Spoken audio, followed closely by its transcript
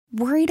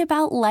Worried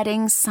about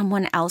letting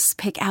someone else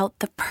pick out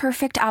the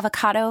perfect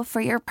avocado for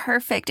your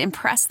perfect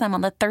impress them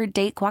on the third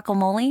date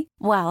guacamole?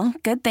 Well,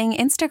 good thing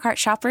Instacart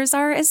shoppers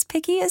are as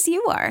picky as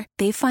you are.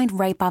 They find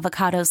ripe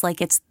avocados like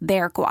it's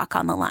their guac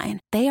on the line.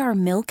 They are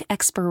milk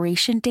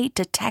expiration date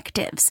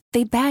detectives.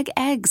 They bag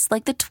eggs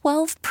like the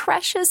 12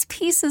 precious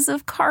pieces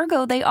of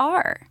cargo they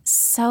are.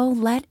 So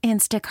let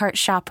Instacart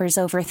shoppers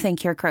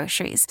overthink your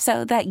groceries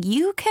so that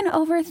you can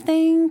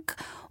overthink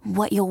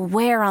what you'll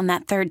wear on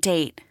that third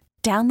date.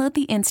 Download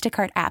the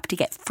Instacart app to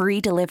get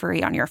free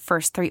delivery on your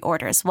first 3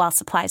 orders while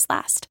supplies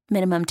last.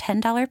 Minimum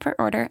 $10 per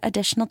order.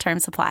 Additional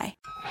terms apply.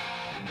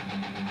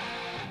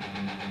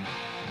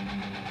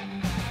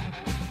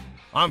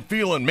 I'm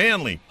feeling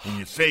manly, and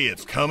you say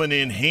it's coming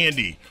in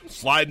handy.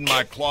 Sliding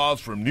my claws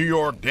from New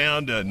York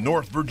down to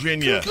North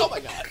Virginia. Oh,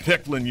 my God.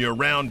 Tickling you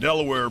around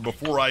Delaware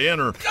before I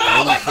enter.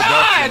 Oh, my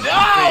God!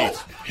 From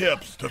face,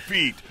 hips to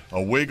feet.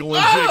 A wiggle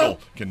and jiggle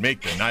can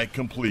make the night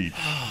complete.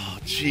 Oh,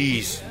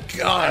 jeez.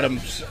 God,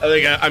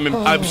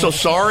 I'm so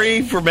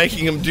sorry for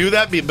making him do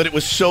that, but it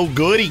was so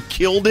good. He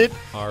killed it.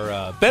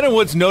 Our Ben and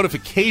Woods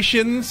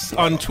notifications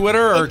on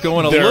Twitter are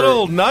going a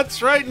little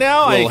nuts right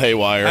now. A little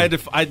haywire.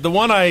 The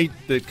one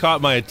that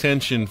caught my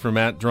attention from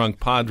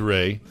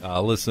 @DrunkPadre,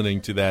 listening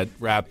to that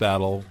rap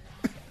battle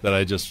that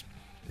I just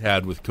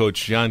had with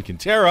Coach John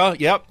Quintero.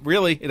 Yep,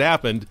 really, it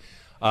happened.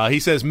 He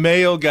says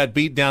Mayo got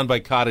beat down by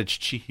cottage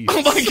cheese.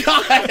 Oh, my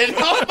God.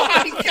 Oh,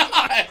 my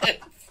God.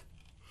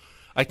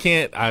 I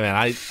can't. I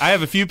mean, I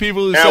have a few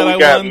people who now said we I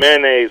got won,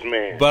 mayonnaise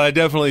man. but I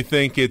definitely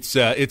think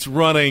it's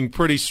running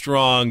pretty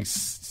strong,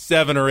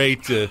 7 or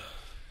 8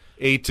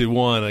 to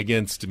 1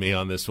 against me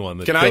on this one.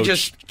 Can I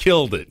just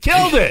killed it?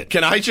 Killed it.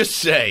 Can I just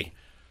say,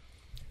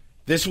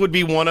 this would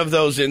be one of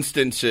those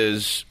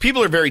instances.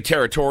 People are very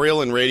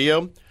territorial in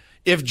radio.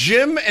 If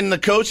Jim and the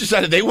coach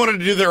decided they wanted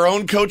to do their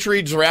own Coach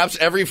Reed's Raps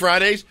every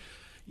Fridays,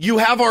 you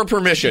have our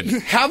permission.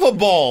 Have a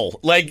ball.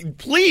 Like,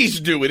 please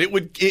do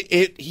it.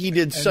 He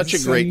did such a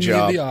great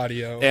job. The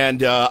audio.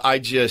 And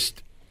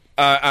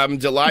I'm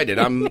delighted.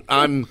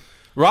 I'm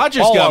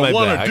Roger's All got I my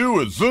want back. to do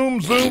is zoom,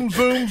 zoom,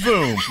 zoom,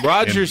 zoom.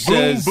 Roger And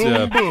says,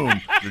 boom, boom,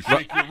 boom. Just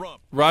shake your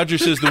rump. Roger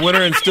says the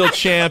winner and still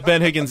champ,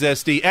 Ben Higgins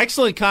SD.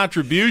 Excellent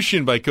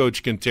contribution by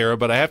Coach Quintero,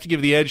 but I have to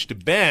give the edge to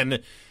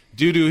Ben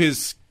due to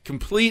his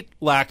complete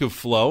lack of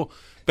flow.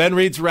 Ben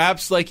reads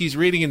raps like he's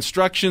reading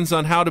instructions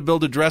on how to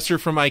build a dresser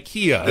from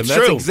IKEA. That's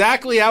that's true.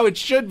 exactly how it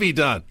should be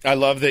done. I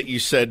love that you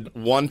said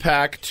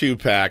 1-pack,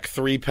 2-pack,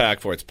 3-pack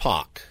for it's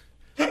Pac.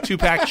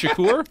 Tupac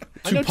Shakur?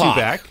 I know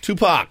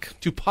Tupac.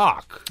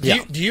 Tupac.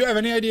 Do you have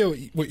any idea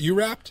what you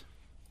rapped?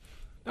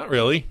 Not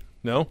really.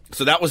 No.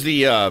 So that was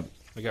the I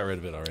got rid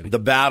of it already. the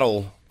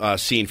battle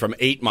scene from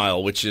 8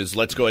 Mile, which is,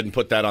 let's go ahead and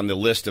put that on the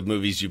list of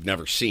movies you've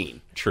never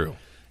seen. True.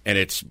 And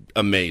it's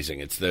amazing.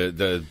 It's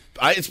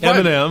it's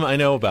Eminem, I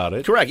know about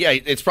it. correct. Yeah,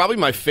 it's probably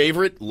my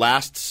favorite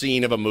last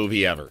scene of a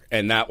movie ever,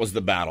 and that was the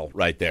battle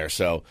right there.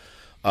 So,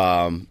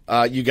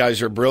 you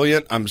guys are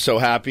brilliant. I'm so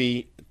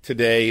happy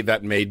today.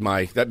 That made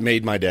my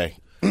day.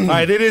 All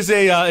right, it is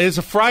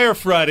a Friar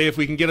Friday. If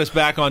we can get us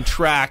back on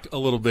track a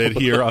little bit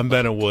here on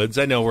Ben and Woods,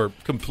 I know we're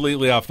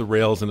completely off the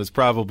rails, and it's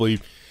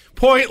probably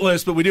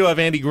pointless, but we do have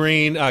Andy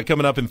Green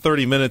coming up in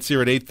 30 minutes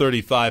here at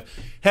 8:35,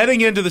 heading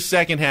into the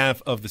second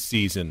half of the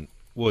season.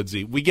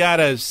 Woodsy, we got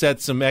to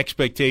set some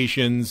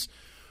expectations.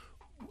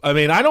 I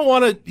mean, I don't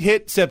want to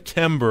hit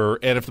September,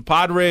 and if the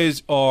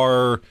Padres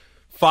are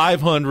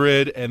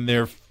 500 and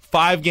they're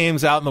 5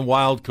 games out in the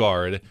wild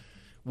card,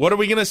 what are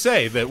we going to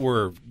say? That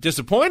we're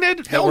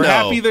disappointed? Hell that we're no.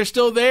 happy they're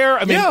still there?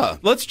 I mean, Yeah.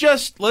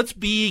 let's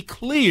be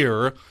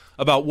clear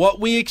about what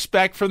we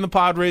expect from the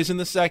Padres in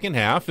the second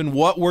half and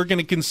what we're going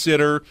to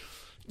consider,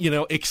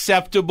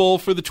 acceptable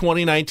for the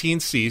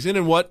 2019 season,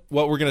 and what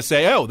we're going to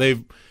say,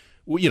 they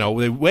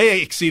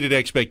way exceeded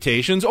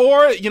expectations,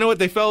 or,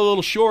 they fell a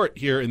little short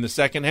here in the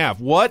second half.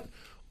 What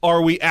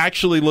are we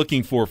actually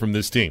looking for from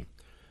this team?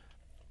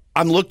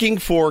 I'm looking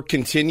for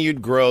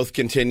continued growth,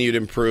 continued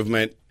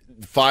improvement.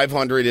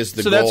 500 is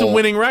the goal. So that's a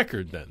winning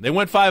record then. They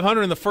went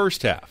 500 in the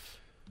first half.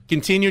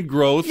 Continued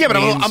growth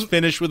means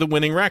finish with a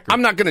winning record.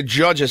 I'm not going to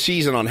judge a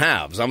season on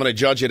halves. I'm going to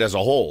judge it as a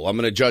whole. I'm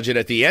going to judge it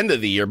at the end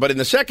of the year. But in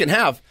the second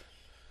half,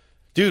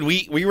 dude,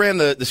 we ran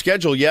the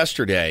schedule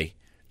yesterday,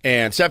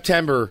 and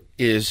September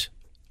is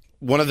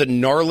one of the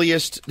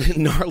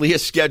gnarliest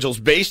schedules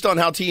based on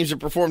how teams have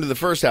performed in the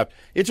first half.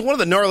 It's one of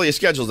the gnarliest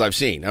schedules I've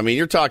seen. I mean,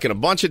 you're talking a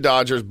bunch of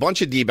Dodgers,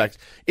 bunch of D-backs.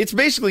 It's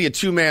basically a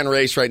two-man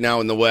race right now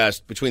in the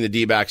West between the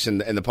D-backs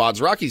and the Pods.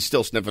 Rockies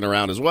still sniffing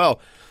around as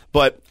well.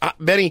 But,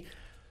 Benny,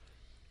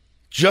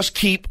 just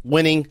keep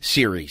winning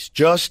series.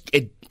 Just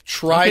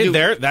try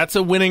to. That's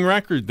a winning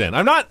record then.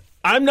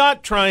 I'm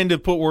not trying to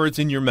put words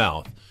in your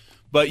mouth.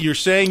 But you're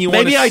saying you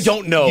want to Maybe I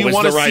don't know you is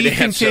want the to right see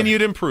answer.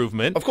 continued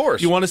improvement. Of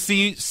course. You want to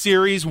see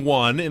Series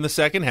 1 in the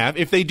second half.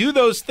 If they do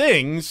those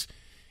things,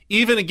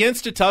 even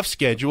against a tough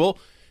schedule,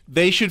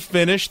 they should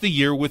finish the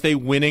year with a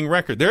winning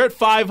record. They're at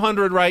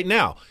 500 right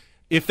now.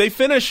 If they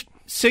finish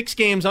 6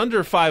 games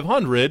under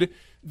 500,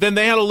 then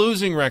they had a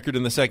losing record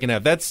in the second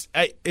half.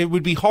 It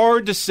would be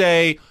hard to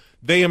say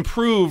they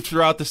improved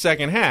throughout the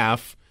second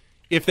half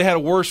if they had a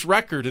worse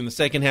record in the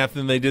second half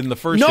than they did in the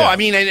first half. No, I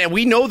mean, and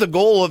we know the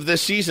goal of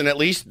this season, at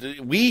least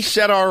we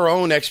set our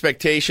own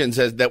expectations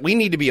as that we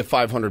need to be a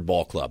 500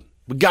 ball club.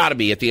 We got to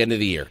be at the end of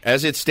the year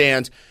as it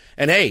stands.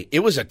 And hey, it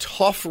was a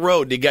tough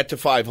road to get to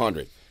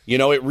 500.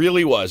 It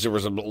really was. There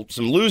was some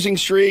losing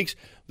streaks.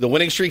 The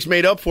winning streaks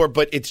made up for it,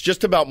 but it's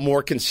just about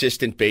more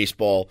consistent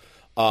baseball.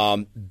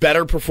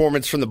 Better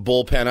performance from the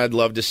bullpen I'd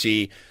love to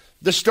see.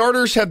 The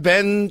starters have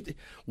been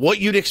what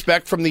you'd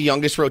expect from the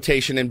youngest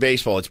rotation in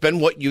baseball. It's been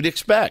what you'd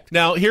expect.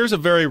 Now, here's a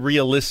very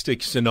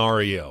realistic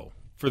scenario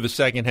for the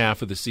second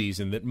half of the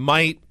season that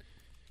might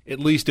at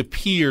least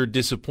appear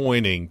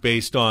disappointing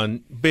based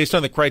on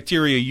the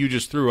criteria you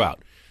just threw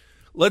out.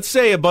 Let's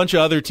say a bunch of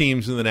other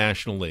teams in the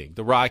National League,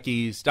 the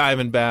Rockies,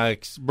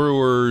 Diamondbacks,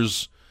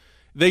 Brewers,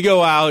 they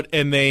go out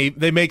and they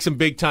make some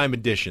big-time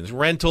additions,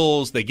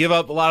 rentals. They give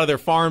up a lot of their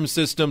farm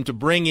system to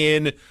bring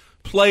in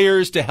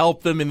players to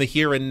help them in the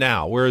here and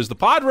now. Whereas the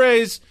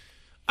Padres,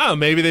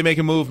 maybe they make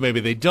a move, maybe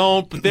they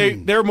don't, but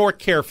they're more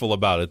careful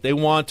about it. They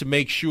want to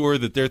make sure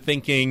that they're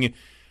thinking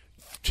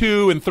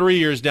 2 and 3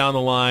 years down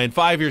the line,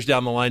 5 years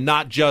down the line,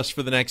 not just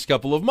for the next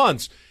couple of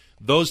months.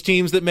 Those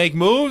teams that make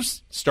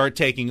moves start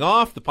taking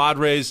off. The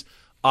Padres,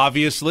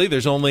 obviously,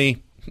 there's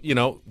only,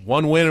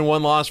 one win and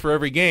one loss for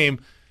every game.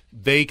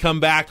 They come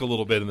back a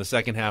little bit in the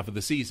second half of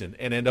the season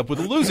and end up with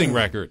a losing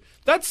record.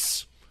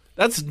 That's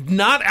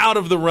not out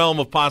of the realm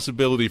of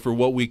possibility for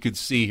what we could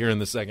see here in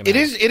the second half.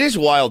 It is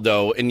wild,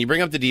 though, and you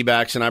bring up the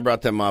D-backs, and I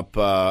brought them up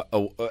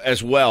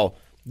as well.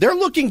 They're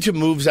looking to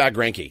move Zach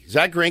Greinke.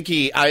 Zach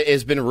Greinke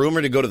has been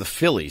rumored to go to the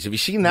Phillies. Have you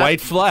seen that?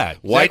 White flag.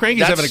 Zach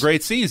Greinke's having a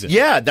great season.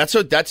 Yeah, that's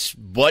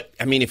what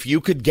I mean. If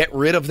you could get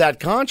rid of that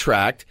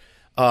contract,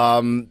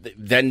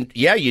 then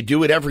you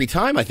do it every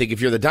time. I think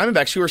if you're the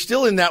Diamondbacks, who are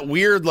still in that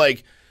weird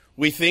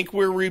we think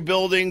we're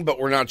rebuilding, but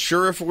we're not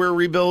sure if we're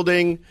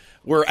rebuilding.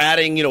 We're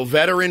adding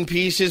veteran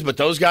pieces, but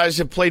those guys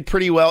have played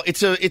pretty well.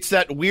 It's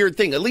that weird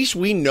thing. At least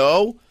we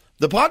know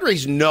the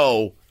Padres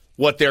know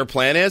what their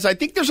plan is. I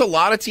think there's a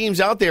lot of teams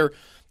out there.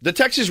 The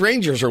Texas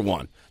Rangers are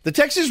one. The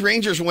Texas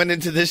Rangers went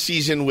into this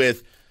season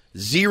with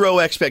zero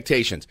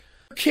expectations.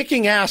 They're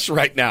kicking ass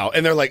right now,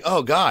 and they're like,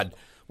 oh, God,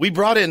 we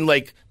brought in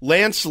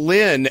Lance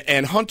Lynn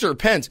and Hunter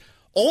Pence.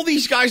 All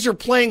these guys are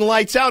playing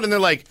lights out, and they're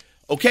like,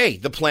 okay,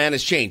 the plan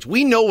has changed.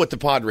 We know what the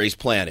Padres'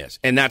 plan is,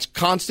 and that's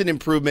constant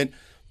improvement.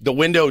 The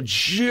window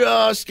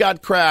just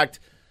got cracked.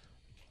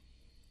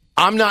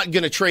 I'm not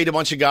going to trade a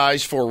bunch of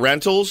guys for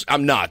rentals.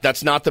 I'm not.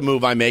 That's not the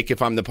move I make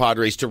if I'm the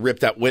Padres to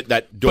rip that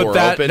door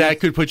open. That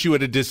could put you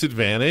at a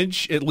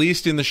disadvantage, at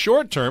least in the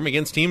short term,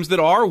 against teams that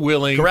are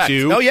willing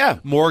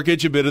to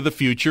mortgage a bit of the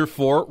future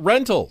for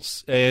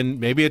rentals. And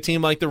maybe a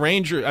team like the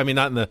Rangers,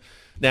 not in the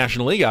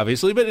National League,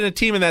 obviously, but in a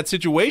team in that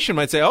situation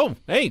might say, oh,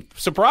 hey,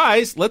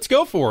 surprise, let's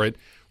go for it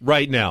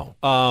right now.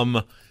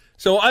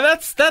 So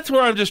that's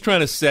where I'm just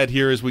trying to set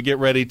here as we get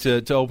ready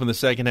to open the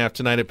second half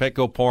tonight at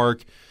Petco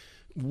Park.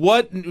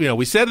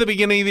 We said at the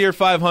beginning of the year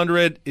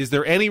 500. Is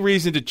there any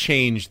reason to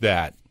change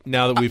that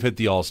now that we've hit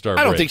the All-Star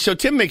break? I don't think so.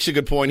 Tim makes a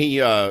good point. He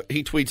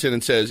tweets in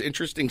and says,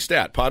 interesting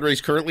stat.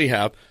 Padres currently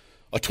have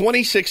a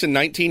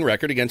 26-19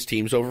 record against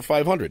teams over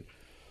 500.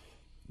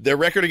 Their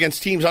record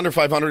against teams under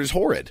 500 is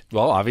horrid.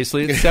 Well,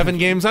 obviously it's 7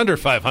 games under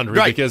 500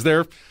 right. Because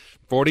they're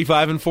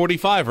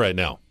 45-45 right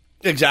now.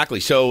 Exactly.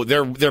 So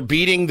they're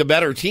beating the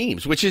better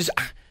teams, which is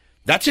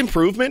that's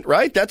improvement,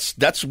 right?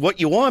 That's what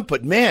you want.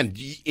 But man,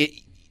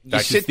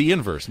 it's the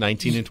inverse,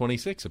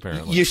 19-26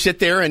 apparently. You sit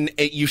there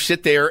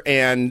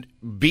and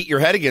beat your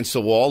head against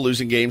the wall,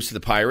 losing games to the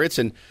Pirates,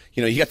 and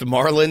you got the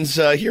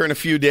Marlins here in a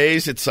few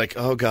days. It's like,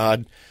 oh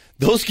God,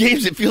 those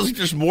games. It feels like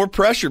there's more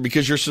pressure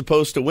because you're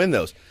supposed to win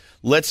those.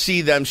 Let's see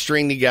them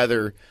string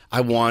together.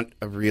 I want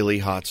a really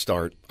hot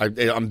start.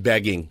 I'm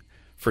begging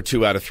for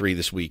 2 out of 3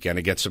 this weekend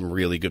to get some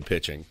really good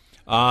pitching.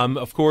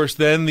 Of course,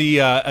 then the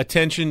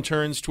attention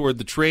turns toward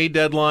the trade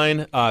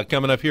deadline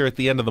coming up here at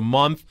the end of the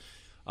month.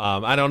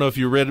 I don't know if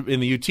you read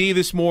in the UT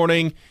this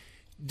morning.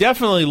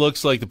 Definitely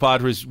looks like the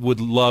Padres would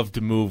love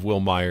to move Will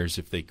Myers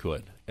if they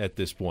could at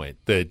this point.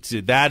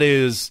 That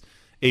is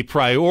a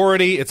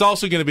priority. It's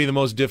also going to be the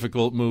most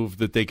difficult move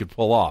that they could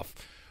pull off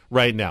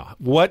right now.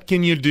 What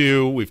can you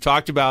do? We've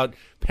talked about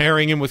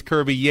pairing him with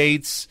Kirby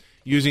Yates,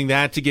 using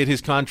that to get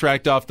his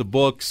contract off the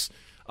books.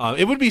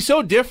 It would be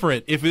so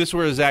different if this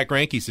were a Zach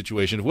Greinke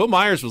situation. If Will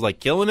Myers was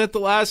killing it the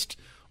last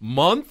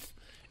month,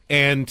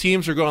 and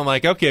teams are going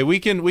okay, we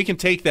can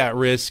take that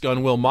risk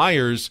on Will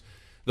Myers.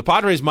 The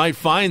Padres might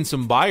find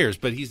some buyers,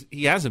 but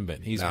he hasn't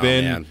been. He's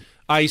been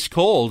ice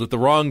cold at the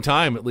wrong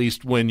time. At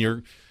least when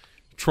you're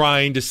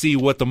trying to see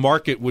what the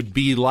market would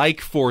be like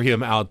for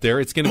him out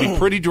there, it's going to be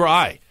pretty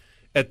dry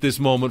at this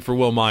moment for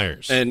Will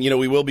Myers. And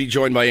we will be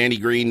joined by Andy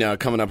Green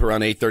coming up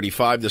around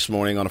 8:35 this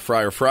morning on a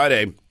Friar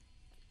Friday.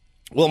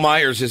 Will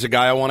Myers is a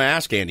guy I want to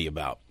ask Andy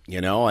about,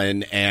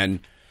 and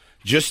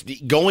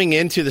just going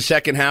into the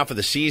second half of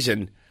the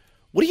season,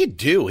 what do you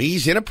do?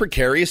 He's in a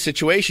precarious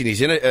situation.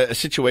 He's in a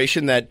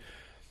situation that,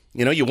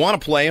 you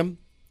want to play him.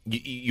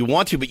 You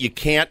want to, but you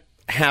can't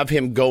have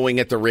him going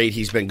at the rate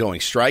he's been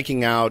going,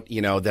 striking out,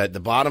 that the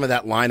bottom of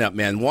that lineup,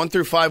 man, 1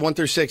 through 5, 1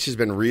 through 6 has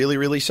been really,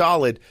 really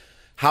solid.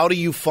 How do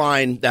you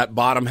find that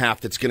bottom half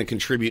that's going to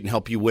contribute and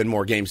help you win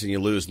more games than you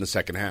lose in the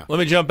second half? Let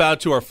me jump out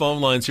to our phone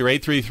lines here,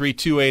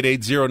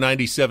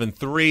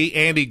 833-288-0973.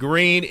 Andy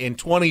Green in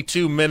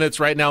 22 minutes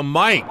right now.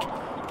 Mike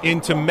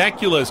in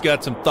Temecula's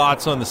got some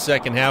thoughts on the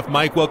second half.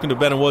 Mike, welcome to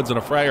Ben and Woods on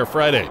a Friar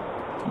Friday.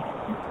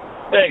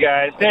 Hey,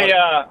 guys. Hey,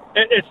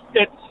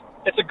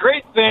 it's a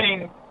great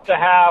thing to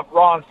have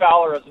Ron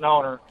Fowler as an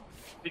owner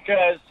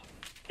because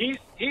he's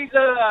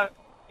a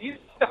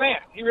fan.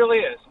 He really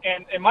is.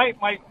 And my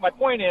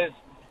point is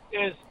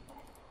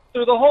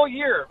through the whole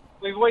year,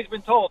 we've always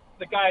been told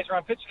the guys are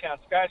on pitch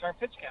counts,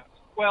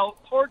 Well,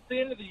 towards the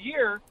end of the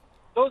year,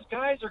 those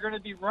guys are going to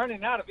be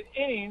running out of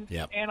innings,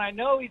 and I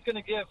know he's going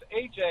to give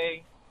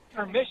AJ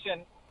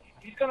permission.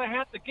 He's going to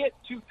have to get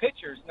 2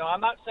 pitchers. No,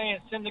 I'm not saying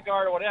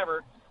Syndergaard or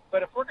whatever,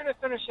 but if we're going to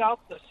finish out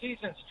the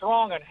season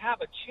strong and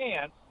have a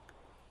chance,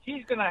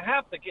 he's going to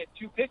have to get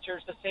 2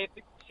 pitchers to save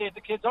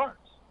the kids' arms.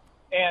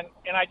 And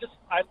I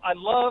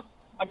love –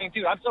 I mean,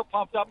 dude, I'm so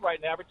pumped up right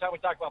now every time we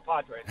talk about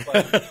Padres. But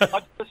I'll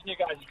just listen to you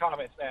guys'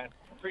 comments, man.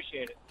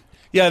 Appreciate it.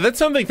 Yeah, that's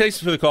something. Thanks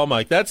for the call,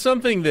 Mike. That's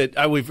something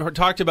that we've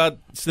talked about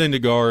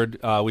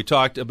Syndergaard. We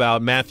talked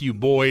about Matthew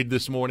Boyd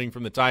this morning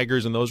from the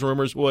Tigers and those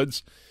rumors,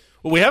 Woods.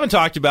 What we haven't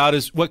talked about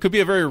is what could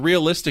be a very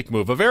realistic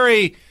move, a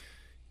very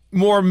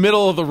more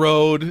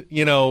middle-of-the-road,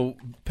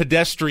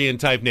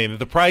 pedestrian-type name.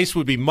 The price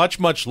would be much,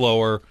 much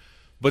lower,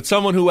 but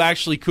someone who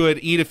actually could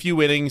eat a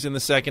few innings in the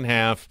second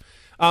half.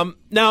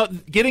 Now,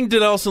 getting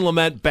Dinelson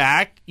Lamet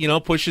back,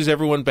 pushes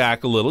everyone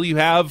back a little. You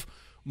have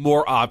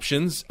more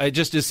options.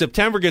 Just as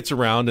September gets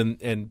around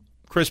and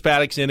Chris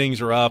Paddock's innings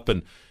are up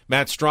and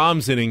Matt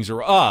Strom's innings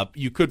are up,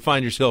 you could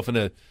find yourself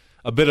in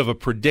a bit of a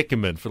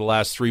predicament for the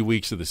last 3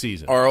 weeks of the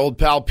season. Our old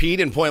pal Pete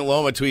in Point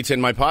Loma tweets in,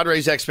 my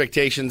Padres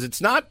expectations, it's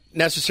not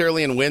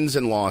necessarily in wins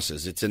and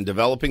losses. It's in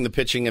developing the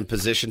pitching and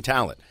position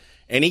talent.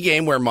 Any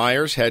game where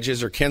Myers,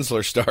 Hedges, or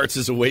Kinsler starts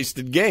is a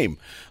wasted game.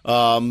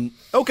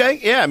 Okay,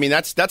 yeah, I mean,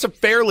 that's a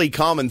fairly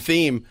common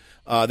theme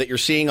that you're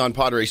seeing on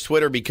Padres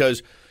Twitter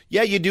because,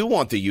 yeah, you do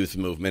want the youth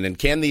movement. And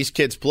can these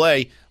kids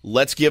play?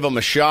 Let's give them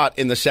a shot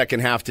in the second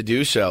half to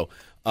do so.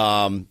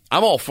 I'm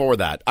all for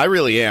that. I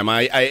really am.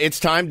 It's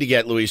time to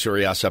get Luis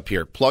Urias up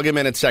here. Plug him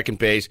in at second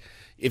base.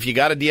 If you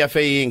got a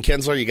DFA in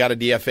Kinsler, you got a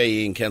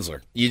DFA in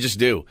Kinsler. You just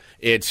do.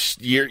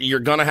 You're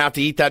going to have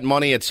to eat that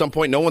money at some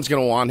point. No one's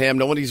going to want him.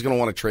 Nobody's going to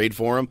want to trade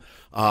for him.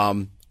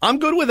 I'm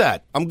good with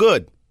that. I'm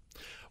good.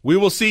 We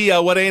will see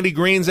what Andy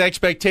Green's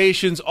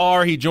expectations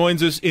are. He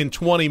joins us in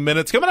 20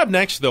 minutes. Coming up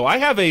next, though, I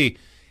have a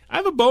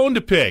bone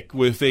to pick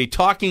with a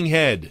talking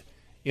head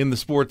in the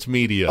sports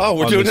media. Oh,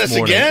 we're doing this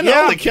again?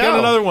 Yeah, Holy cow. Got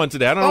another one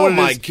today. I don't know what it is.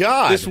 Oh, my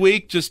God. This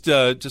week, just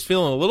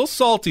feeling a little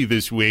salty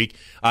this week.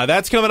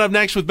 That's coming up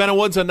next with Ben and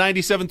Woods on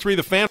 97.3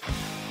 The Fan.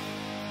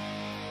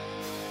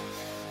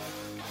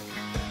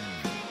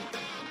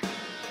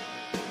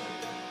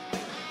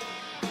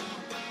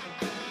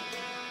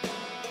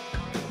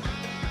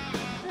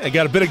 I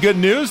got a bit of good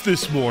news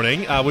this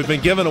morning. We've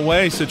been giving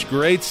away such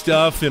great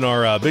stuff in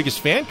our biggest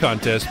fan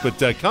contest, but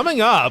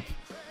coming up,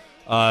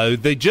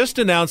 they just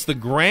announced the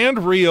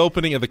grand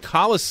reopening of the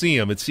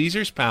Coliseum at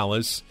Caesars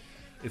Palace.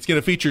 It's going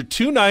to feature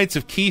 2 nights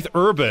of Keith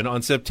Urban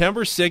on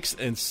September 6th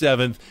and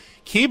 7th.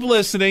 Keep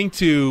listening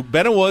to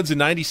Ben and Woods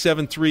and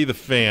 97.3 The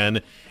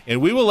Fan,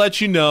 and we will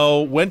let you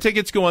know when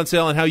tickets go on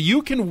sale and how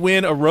you can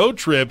win a road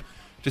trip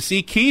to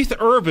see Keith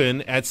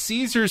Urban at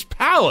Caesars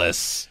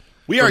Palace.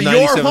 We are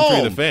your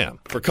home The Fan.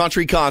 For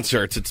country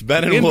concerts. It's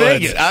Ben and in Woods.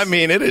 Vegas. I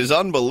mean, it is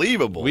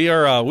unbelievable. We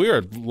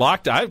are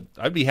locked.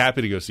 I'd be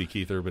happy to go see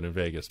Keith Urban in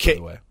Vegas, by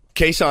the way.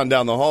 Kason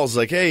down the hall is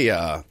like, hey,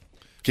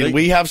 can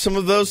we have some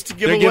of those to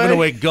give away? They're giving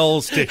away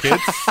Gulls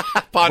tickets.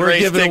 We're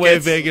giving away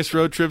Vegas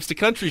road trips to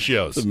country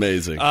shows. It's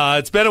amazing.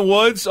 It's Ben and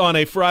Woods on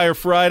a Friar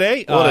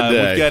Friday. What a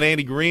day. We've got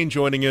Andy Green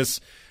joining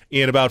us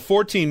in about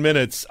 14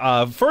 minutes.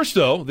 First,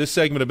 though, this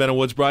segment of Ben and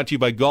Woods brought to you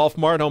by Golf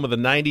Mart, home of the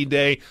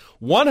 90-day,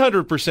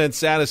 100%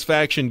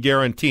 satisfaction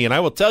guarantee. And I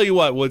will tell you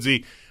what,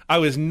 Woodsy, I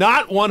was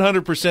not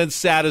 100%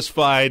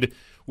 satisfied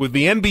with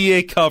the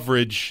NBA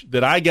coverage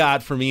that I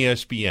got from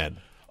ESPN.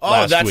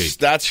 Oh,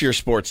 that's your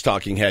sports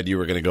talking head you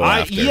were going to go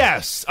after.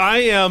 Yes, I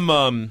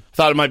am.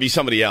 Thought it might be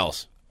somebody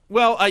else.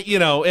 Well,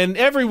 and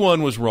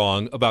everyone was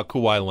wrong about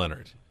Kawhi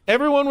Leonard.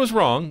 Everyone was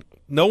wrong.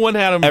 No one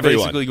had him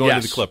basically going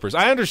to the Clippers.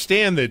 I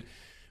understand that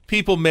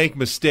people make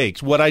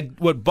mistakes.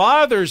 What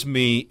bothers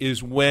me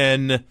is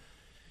when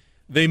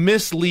they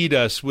mislead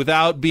us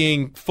without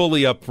being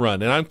fully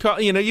upfront.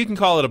 And you can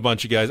call it a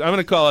bunch of guys. I'm going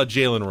to call out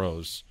Jalen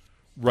Rose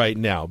right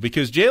now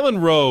because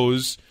Jalen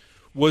Rose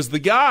was the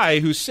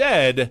guy who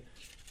said,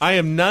 I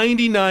am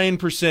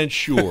 99%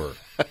 sure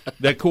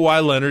that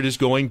Kawhi Leonard is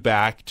going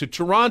back to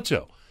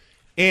Toronto.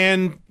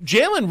 And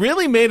Jalen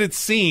really made it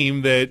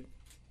seem that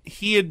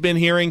he had been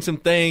hearing some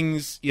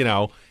things.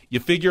 You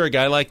figure a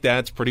guy like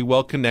that's pretty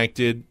well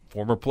connected,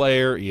 former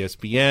player,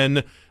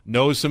 ESPN,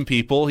 knows some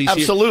people.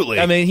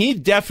 Absolutely. He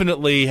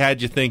definitely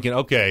had you thinking,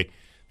 okay,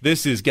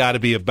 this has got to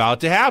be about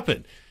to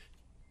happen.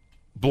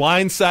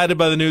 blindsided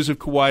by the news of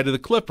Kawhi to the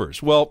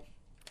Clippers. Well,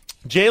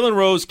 Jalen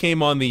Rose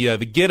came on the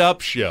Get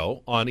Up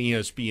show on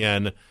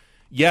ESPN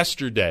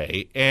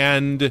yesterday,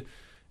 and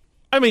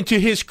I mean, to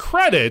his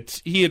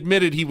credit, he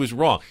admitted he was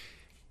wrong.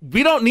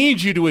 We don't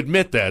need you to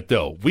admit that,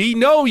 though. We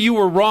know you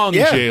were wrong,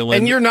 Jalen.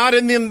 And you're not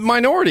in the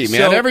minority,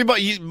 man. So,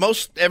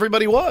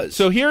 everybody was.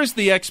 So here's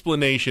the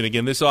explanation.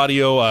 Again, this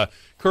audio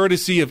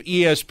courtesy of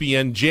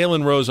ESPN,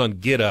 Jalen Rose on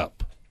Get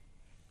Up.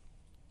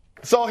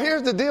 So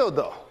here's the deal,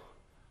 though.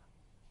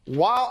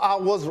 While I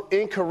was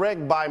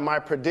incorrect by my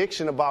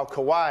prediction about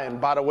Kawhi, and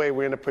by the way,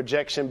 we're in the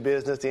projection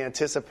business, the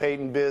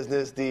anticipating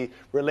business, the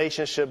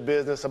relationship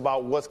business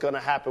about what's going to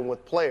happen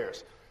with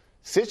players.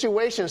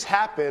 Situations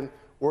happen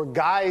where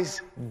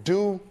guys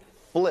do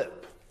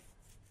flip.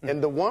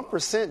 And the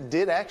 1%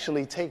 did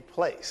actually take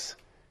place.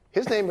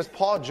 His name is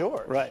Paul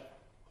George. Right.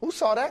 Who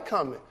saw that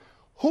coming?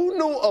 Who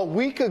knew a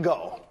week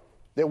ago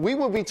that we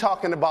would be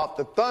talking about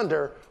the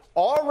Thunder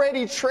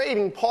already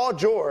trading Paul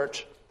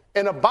George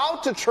and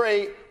about to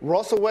trade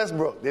Russell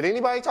Westbrook? Did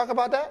anybody talk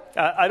about that?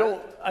 I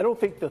don't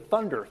think the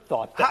Thunder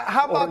thought that.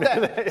 How about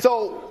that?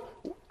 So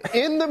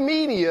in the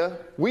media,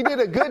 we did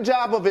a good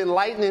job of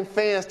enlightening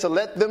fans to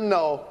let them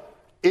know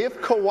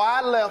if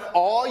Kawhi left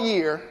all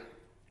year,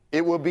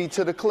 it would be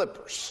to the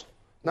Clippers.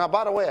 Now,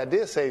 by the way, I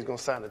did say he's going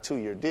to sign a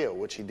 2-year deal,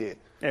 which he did.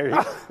 There you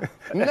go.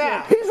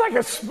 Now, he's like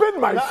a spin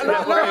master.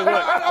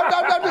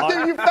 I'm just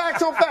giving you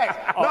facts on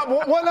facts.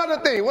 Now, one other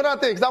thing,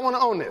 because I want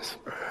to own this.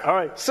 All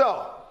right.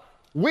 So,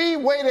 we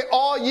waited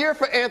all year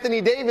for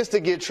Anthony Davis to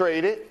get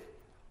traded.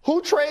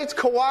 Who trades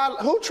Kawhi?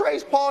 Who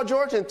trades Paul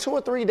George in 2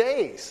 or 3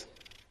 days?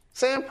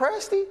 Sam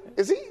Presti?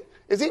 Is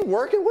he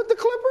working with the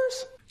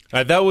Clippers? All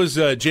right, that was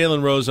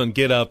Jalen Rose on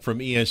Get Up from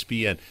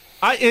ESPN.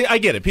 I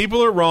get it.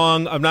 People are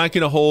wrong. I'm not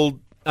going to hold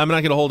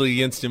it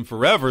against him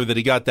forever that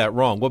he got that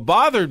wrong. What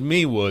bothered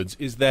me, Woods,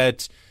 is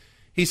that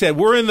he said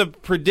we're in the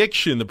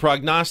prediction, the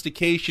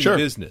prognostication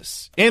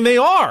business, and they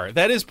are.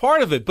 That is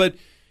part of it. But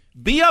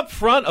be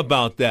upfront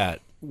about that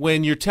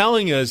when you're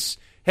telling us,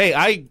 hey,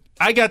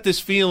 I got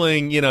this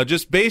feeling,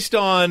 just based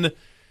on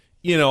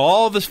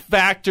all the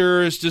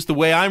factors, just the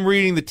way I'm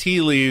reading the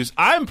tea leaves,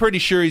 I'm pretty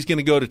sure he's going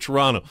to go to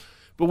Toronto.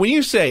 But when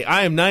you say,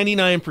 I am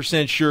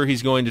 99% sure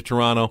he's going to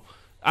Toronto,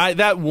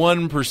 that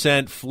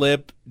 1%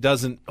 flip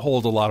doesn't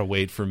hold a lot of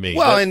weight for me.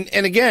 Well,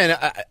 and again,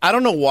 I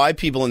don't know why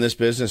people in this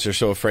business are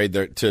so afraid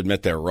to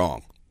admit they're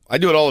wrong. I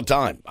do it all the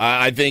time.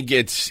 I think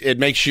it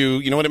makes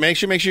you, what it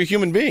makes you? It makes you a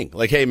human being.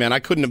 Like, hey, man, I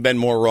couldn't have been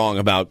more wrong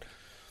about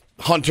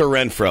Hunter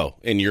Renfrow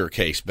in your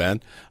case,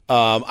 Ben.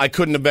 I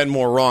couldn't have been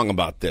more wrong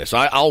about this.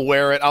 I'll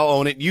wear it. I'll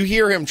own it. You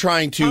hear him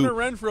trying to... Hunter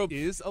Renfrow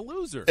is a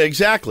loser.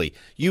 Exactly.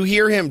 You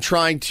hear him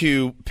trying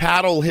to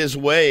paddle his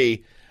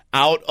way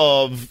out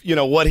of,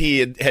 what he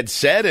had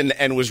said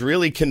and was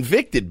really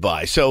convicted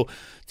by. So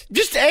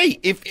just, hey,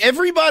 if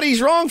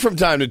everybody's wrong from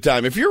time to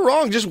time, if you're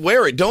wrong, just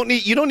wear it.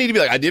 You don't need to be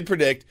like, I did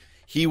predict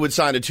he would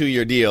sign a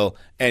 2-year deal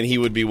and he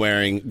would be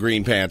wearing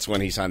green pants when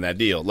he signed that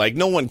deal. Like,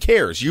 no one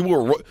cares. You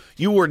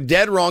were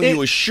dead wrong.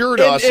 You assured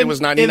us it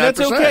was 99%. And that's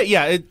okay.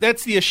 Yeah,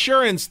 that's the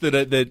assurance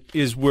that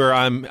is where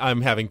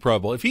I'm having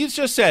trouble. If he's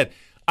just said,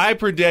 I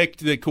predict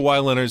that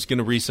Kawhi Leonard is going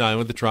to re-sign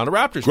with the Toronto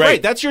Raptors.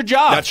 Great. That's your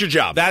job. That's your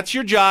job. That's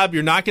your job.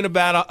 You're not going to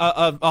bat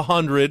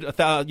 100,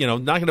 not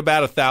going to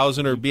bat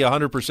 1,000 or be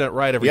 100%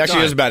 right every time. He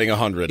actually is batting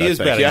 100. He is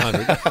batting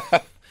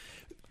 100.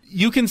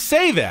 You can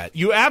say that.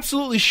 You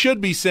absolutely should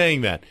be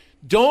saying that.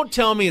 Don't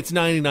tell me it's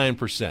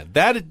 99%.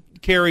 That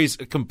carries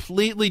a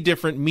completely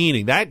different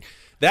meaning.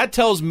 That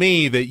tells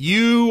me that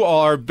you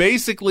are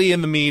basically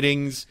in the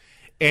meetings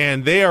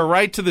and they are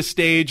right to the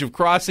stage of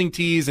crossing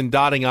T's and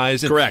dotting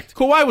I's. And correct.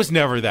 Kawhi was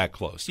never that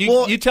close.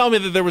 You tell me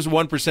that there was a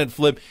 1%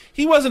 flip.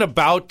 He wasn't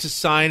about to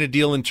sign a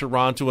deal in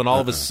Toronto, and all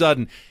of a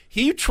sudden,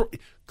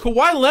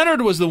 Kawhi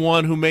Leonard was the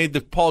one who made the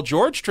Paul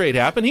George trade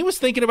happen. He was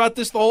thinking about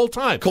this the whole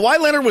time. Kawhi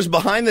Leonard was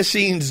behind the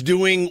scenes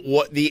doing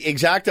the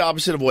exact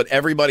opposite of what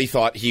everybody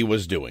thought he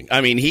was doing. I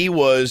mean, he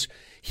was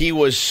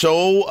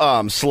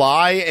so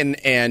sly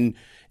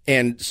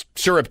and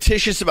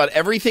surreptitious about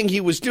everything he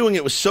was doing.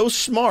 It was so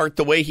smart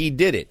the way he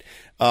did it.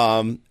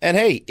 And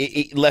hey,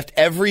 it left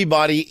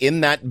everybody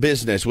in that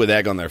business with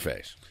egg on their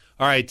face.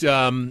 All right.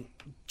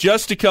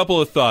 Just a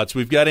couple of thoughts.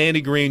 We've got Andy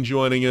Green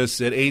joining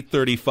us at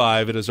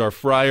 8:35. It is our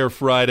Friar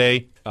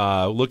Friday.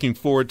 Looking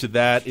forward to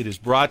that. It is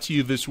brought to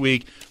you this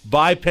week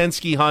by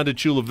Penske Honda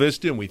Chula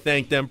Vista, and we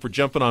thank them for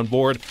jumping on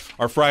board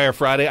our Friar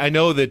Friday. I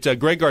know that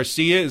Greg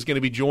Garcia is going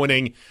to be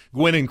joining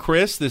Gwen and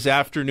Chris this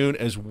afternoon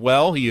as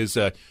well. He has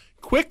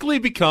quickly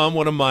become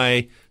one of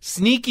my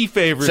sneaky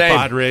favorite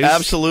Padres.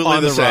 Absolutely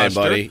on the same, roster.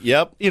 buddy.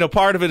 Yep.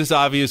 Part of it is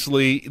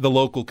obviously the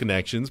local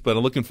connections, but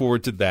I'm looking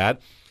forward to that.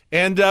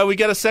 And we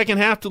got a second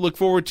half to look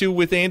forward to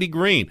with Andy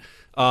Green.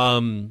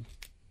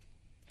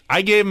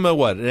 I gave him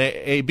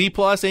a B+,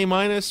 A-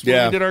 when we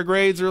did our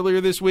grades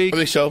earlier this week. I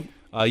think so.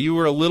 You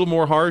were a little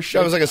more harsh.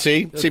 That was like a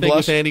C+.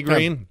 With Andy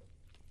Green.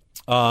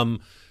 Yeah.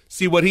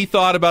 See what he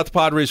thought about the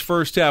Padres'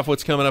 first half,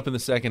 what's coming up in the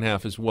second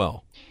half as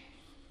well.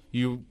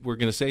 You were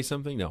going to say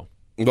something? No.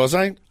 Was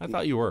I? I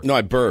thought you were. No,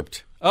 I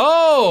burped.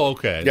 Oh,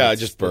 okay. Yeah, I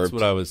just burped.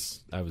 That's what I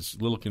was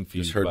a little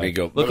confused. Just heard by. me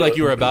go. Looked like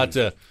you were about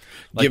to.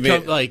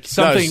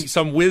 Something,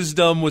 some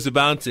wisdom was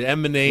about to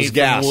emanate from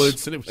gas.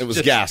 Woods. And it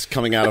was gas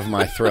coming out of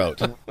my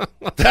throat.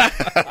 Not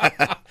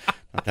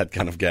that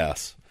kind of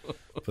gas,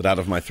 but out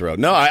of my throat.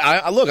 No, I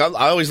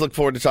always look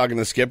forward to talking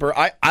to the skipper.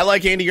 I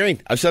like Andy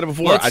Green. I've said it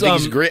before. I think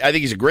he's great. I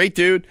think he's a great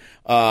dude.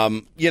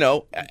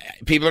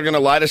 People are going to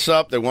light us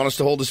up. They want us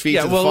to hold his feet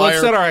to the fire.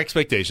 Let's set our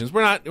expectations.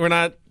 We're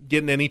not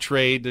getting any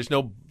trade. There's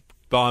no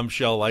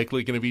bombshell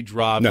likely going to be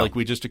dropped. Like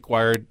we just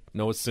acquired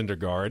Noah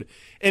Syndergaard,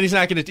 and he's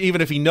not going to, even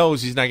if he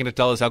knows, he's not going to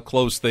tell us how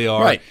close they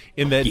are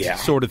in that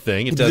sort of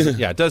thing. It doesn't.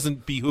 It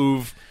doesn't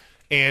behoove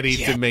Andy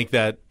to make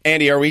that.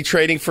 Andy, are we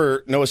trading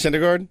for Noah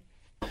Syndergaard?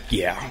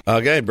 Yeah.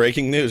 Okay,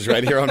 breaking news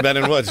right here on Ben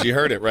and Woods. You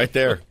heard it right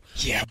there.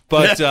 Yeah.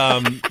 But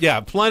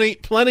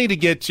plenty to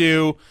get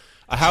to.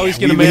 How he's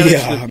going to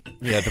manage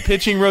the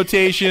pitching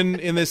rotation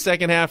in the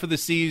second half of the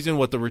season,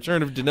 what the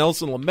return of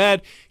Dinelson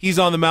Lamet, he's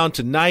on the mound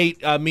tonight,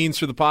 means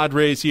for the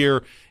Padres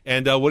here,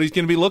 and what he's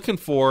going to be looking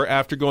for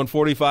after going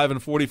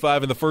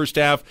 45-45 in the first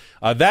half.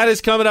 That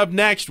is coming up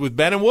next with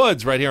Ben and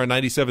Woods right here on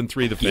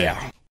 97.3 The Fan.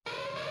 Yeah.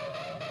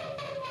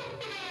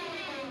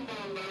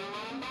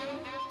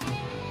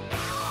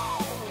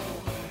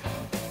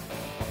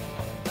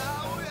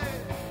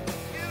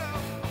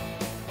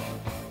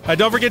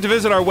 Don't forget to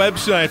visit our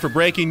website for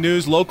breaking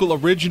news, local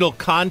original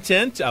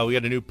content. We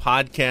had a new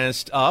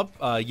podcast up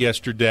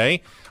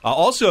yesterday.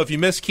 Also, if you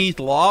missed Keith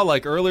Law,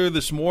 like earlier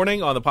this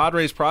morning on the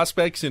Padres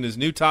prospects in his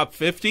new top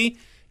 50,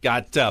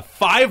 got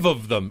 5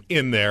 of them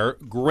in there.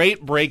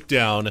 Great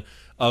breakdown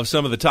of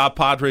some of the top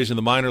Padres in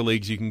the minor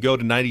leagues. You can go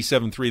to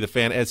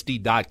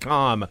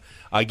 973thefansd.com.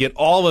 Get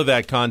all of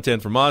that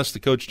content from us,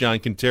 the Coach John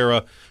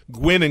Quintera,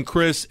 Gwynn and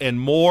Chris, and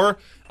more.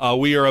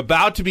 We are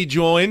about to be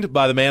joined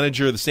by the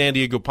manager of the San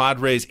Diego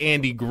Padres,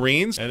 Andy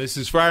Green. And this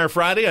is Friar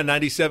Friday on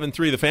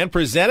 97.3 The Fan,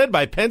 presented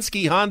by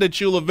Penske Honda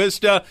Chula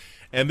Vista.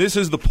 And this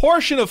is the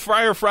portion of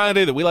Friar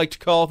Friday that we like to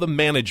call the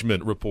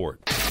Management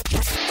Report.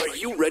 Are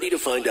you ready to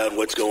find out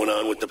what's going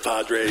on with the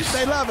Padres?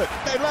 They love it.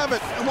 They love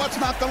it. And what's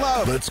not to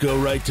love? Let's go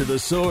right to the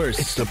source.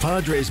 It's the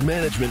Padres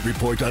Management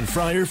Report on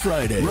Friar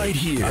Friday. Right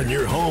here on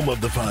your home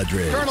of the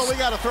Padres. Colonel, we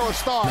got to throw a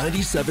star.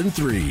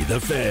 97.3 The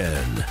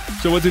Fan.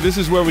 So, Woodsy, this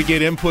is where we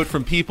get input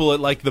from people at,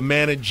 like, the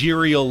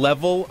managerial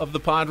level of the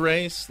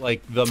Padres,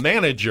 like the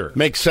manager.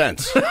 Makes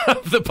sense.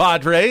 Of the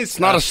Padres. It's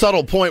not a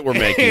subtle point we're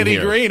making Andy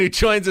here. Green, who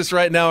joins us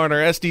right now on our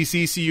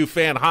SDCCU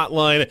fan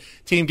hotline.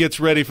 Team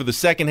gets ready for the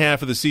second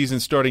half of the season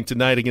starting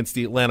tonight against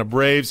the Atlanta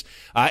Braves.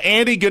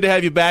 Andy, good to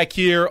have you back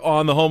here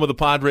on the home of the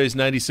Padres,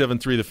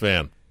 97.3 The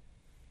Fan.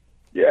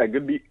 Yeah,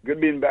 good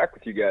being back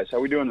with you guys. How are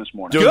we doing this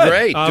morning? Doing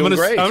great.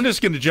 I'm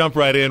just going to jump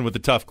right in with the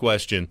tough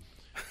question.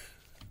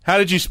 How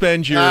did you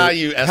spend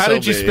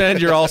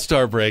your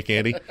All-Star break,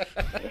 Andy?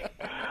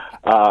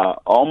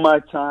 All my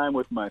time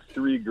with my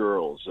 3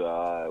 girls.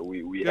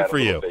 We had a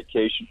little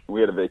vacation. We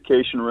had a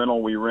vacation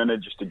rental we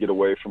rented just to get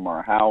away from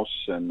our house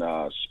and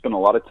spent a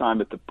lot of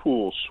time at the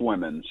pool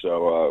swimming.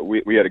 So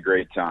we had a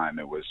great time.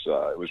 It was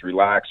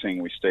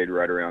relaxing. We stayed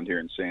right around here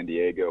in San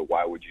Diego.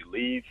 Why would you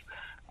leave?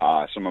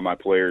 Some of my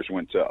players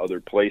went to other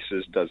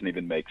places. Doesn't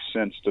even make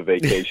sense to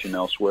vacation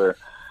elsewhere.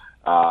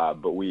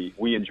 But we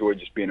enjoyed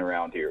just being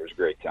around here. It was a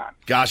great time.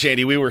 Gosh,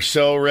 Andy, we were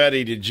so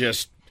ready to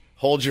just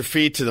hold your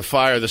feet to the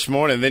fire this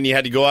morning. Then you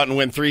had to go out and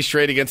win 3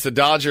 straight against the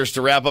Dodgers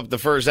to wrap up the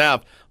first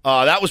half.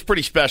 That was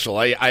pretty special.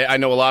 I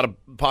know a lot of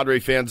Padre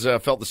fans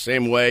felt the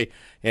same way.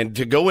 And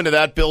to go into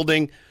that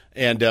building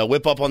and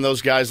whip up on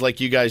those guys like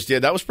you guys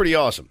did, that was pretty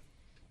awesome.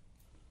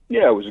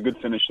 Yeah, it was a good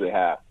finish to the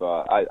half.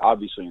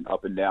 Obviously an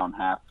up and down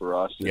half for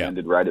us. It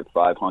ended right at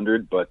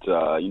 500, but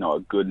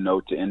a good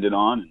note to end it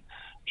on. And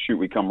shoot,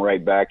 we come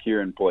right back here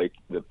and play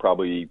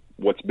probably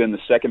what's been the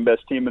second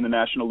best team in the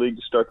National League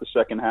to start the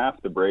second half.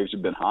 The Braves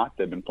have been hot.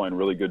 They've been playing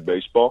really good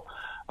baseball.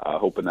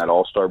 Hoping that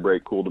All-Star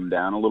break cooled them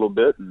down a little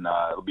bit, and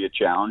it'll be a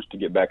challenge to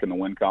get back in the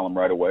win column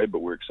right away, but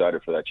we're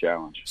excited for that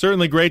challenge.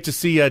 Certainly great to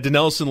see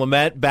Dinelson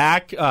Lamet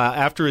back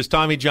after his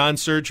Tommy John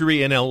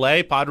surgery in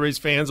L.A. Padres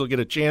fans will get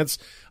a chance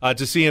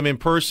to see him in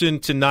person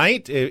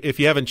tonight if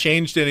you haven't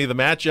changed any of the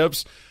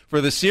matchups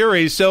for the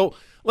series. So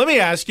let me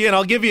ask you, and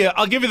I'll give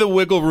you the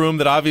wiggle room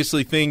that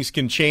obviously things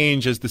can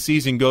change as the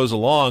season goes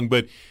along,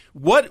 but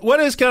what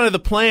is kind of the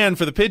plan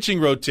for the pitching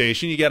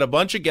rotation? You got a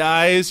bunch of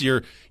guys.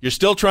 You're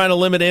still trying to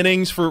limit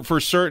innings for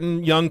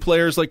certain young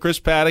players like Chris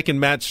Paddock and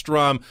Matt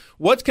Strum.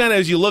 What's kind of,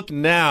 as you look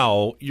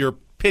now, your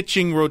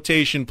pitching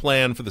rotation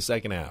plan for the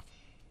second half?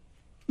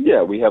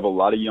 Yeah, we have a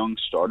lot of young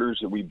starters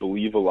that we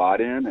believe a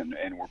lot in,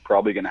 and we're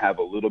probably going to have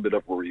a little bit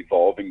of a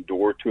revolving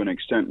door to an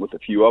extent with a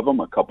few of them.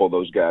 A couple of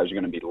those guys are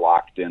going to be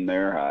locked in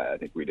there. I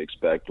think we'd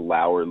expect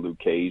Lauer,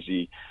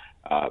 Lucchesi,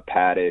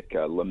 Paddock,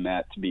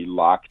 Lamet to be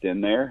locked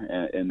in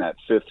there. In that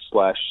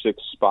 5th/6th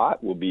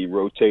spot, we'll be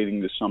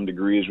rotating to some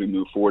degree as we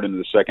move forward into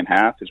the second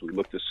half as we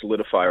look to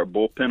solidify our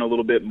bullpen a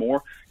little bit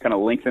more, kind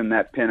of lengthen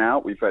that pin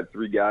out. We've had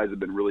 3 guys that have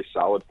been really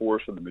solid for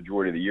us for the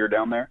majority of the year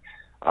down there.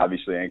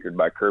 obviously anchored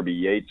by Kirby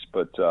Yates.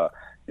 But,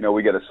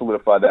 we got to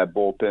solidify that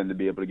bullpen to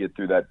be able to get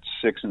through that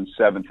 6th and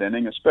 7th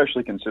inning,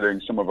 especially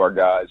considering some of our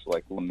guys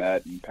like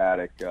Lamet and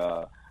Paddock.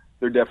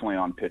 They're definitely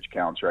on pitch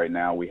counts right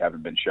now. We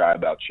haven't been shy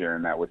about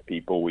sharing that with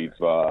people. We've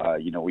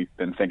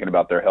been thinking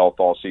about their health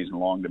all season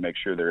long to make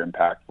sure they're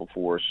impactful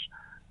for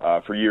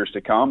us for years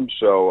to come.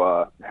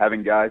 So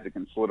having guys that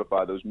can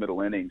solidify those middle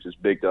innings is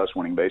big to us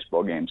winning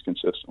baseball games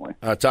consistently.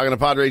 Talking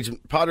to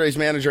Padres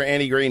manager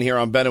Andy Green here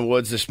on Ben and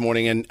Woods this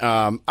morning. And,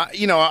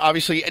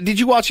 obviously, did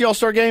you watch the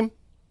All-Star game?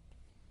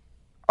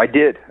 I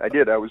did.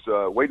 I was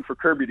waiting for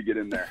Kirby to get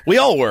in there. We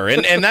all were,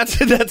 and that's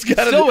kind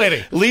Still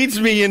waiting.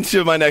 Leads me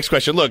into my next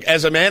question. Look,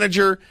 as a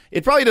manager,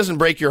 it probably doesn't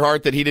break your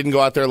heart that he didn't go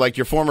out there like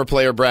your former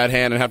player Brad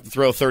Hand and have to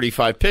throw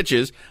 35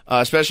 pitches,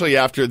 especially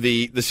after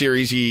the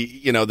series.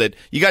 That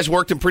you guys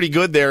worked him pretty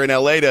good there in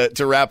LA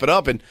to wrap it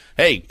up. And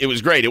hey, it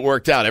was great. It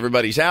worked out.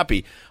 Everybody's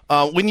happy.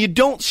 When you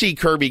don't see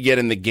Kirby get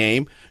in the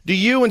game, do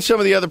you and some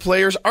of the other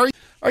players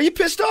are you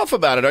pissed off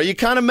about it? Are you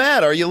kind of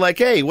mad? Are you like,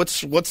 hey,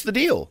 what's the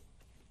deal?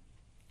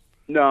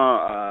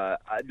 No,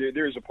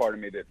 there's a part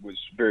of me that was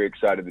very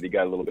excited that he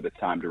got a little bit of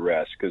time to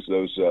rest because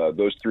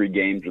those 3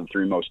 games are the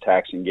 3 most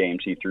taxing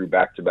games he threw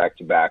back to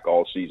back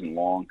all season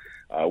long.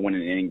 Went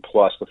an inning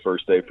plus the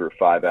first day for a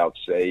 5-out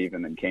save,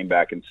 and then came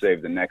back and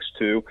saved the next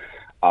 2.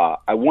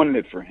 I wanted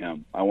it for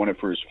him. I wanted it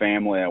for his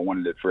family. I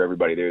wanted it for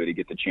everybody there to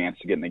get the chance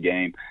to get in the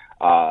game.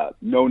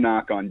 No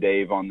knock on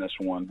Dave on this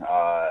one.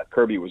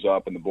 Kirby was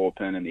up in the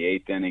bullpen in the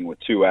 8th inning with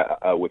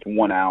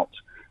 1 out.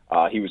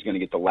 He was going to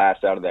get the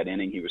last out of that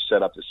inning. He was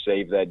set up to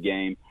save that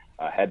game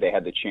had they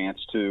had the chance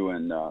to.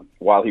 And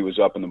while he was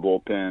up in the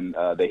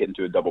bullpen, they hit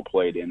into a double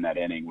play to end that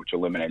inning, which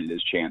eliminated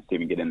his chance to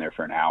even get in there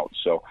for an out.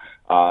 So,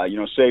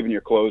 saving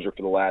your closer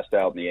for the last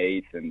out in the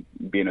 8th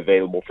and being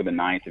available for the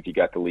 9th if you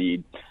got the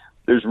lead,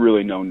 there's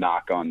really no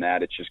knock on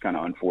that. It's just kind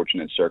of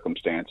unfortunate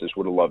circumstances.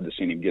 Would have loved to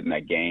see him get in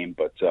that game,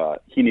 but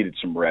he needed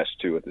some rest,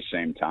 too, at the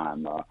same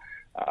time.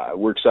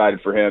 We're excited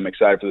for him,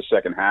 excited for the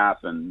second half,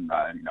 and,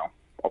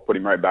 I'll put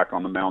him right back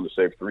on the mound to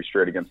save 3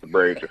 straight against the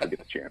Braves if I get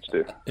the chance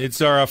to.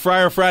 It's our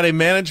Friar Friday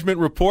management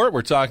report.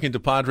 We're talking to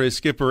Padres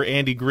skipper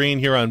Andy Green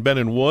here on Ben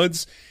and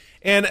Woods.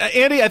 And,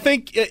 Andy, I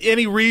think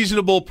any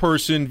reasonable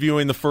person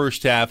viewing the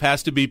first half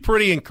has to be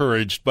pretty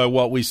encouraged by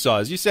what we saw.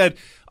 As you said,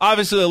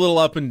 obviously a little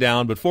up and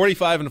down, but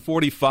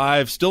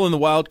 45-45, still in the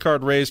wild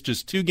card race,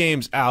 just 2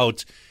 games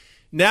out.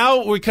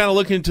 Now we're kind of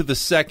looking into the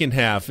second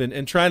half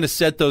and trying to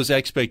set those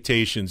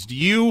expectations. Do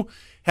you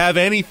have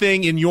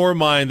anything in your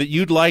mind that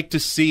you'd like to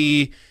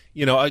see?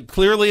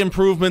 Clearly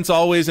improvement's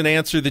always an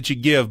answer that you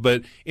give,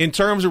 but in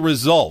terms of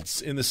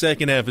results in the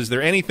second half, is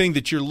there anything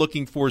that you're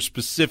looking for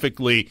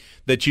specifically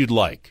that you'd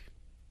like?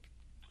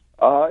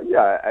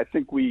 I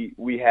think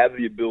we have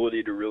the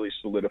ability to really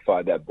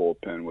solidify that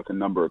bullpen with a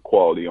number of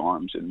quality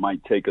arms. It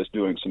might take us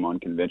doing some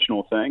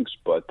unconventional things,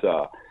 but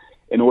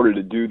in order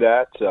to do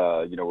that,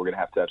 we're going to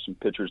have some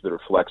pitchers that are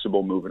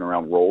flexible, moving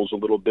around roles a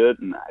little bit.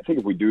 And I think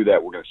if we do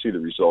that, we're going to see the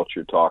results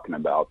you're talking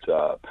about.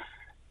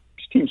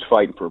 This team's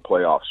fighting for a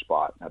playoff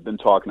spot. I've been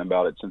talking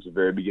about it since the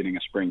very beginning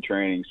of spring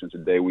training, since the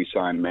day we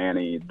signed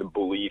Manny. The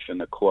belief in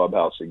the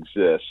clubhouse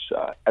exists.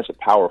 That's a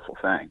powerful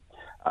thing.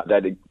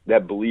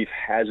 That belief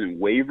hasn't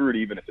wavered,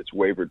 even if it's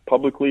wavered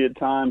publicly at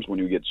times. When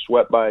we get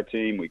swept by a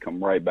team, we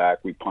come right back,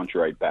 we punch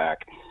right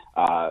back.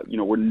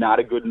 We're not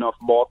a good enough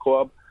ball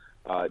club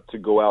to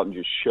go out and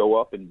just show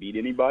up and beat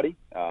anybody.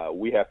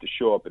 We have to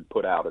show up and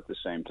put out at the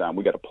same time.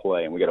 We got to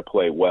play, and we got to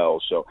play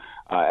well. So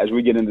as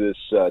we get into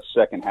this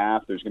second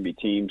half, there's going to be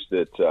teams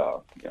that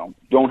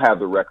don't have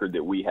the record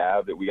that we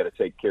have, that we got to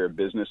take care of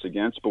business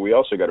against. But we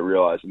also got to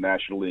realize the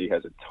National League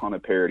has a ton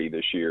of parity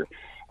this year.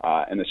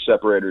 And the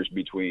separators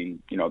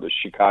between, the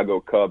Chicago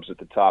Cubs at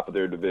the top of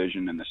their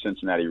division and the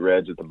Cincinnati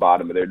Reds at the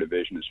bottom of their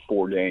division is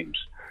 4 games.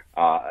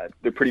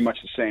 They're pretty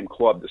much the same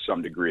club to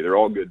some degree. They're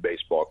all good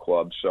baseball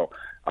clubs. So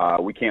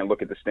we can't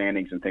look at the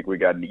standings and think we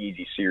got an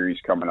easy series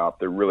coming up.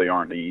 There really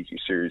aren't any easy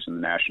series in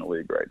the National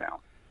League right now.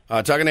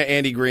 Talking to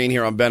Andy Green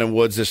here on Ben and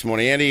Woods this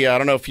morning. Andy, I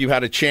don't know if you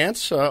had a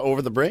chance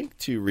over the break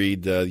to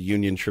read the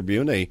Union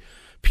Tribune, a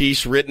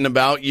piece written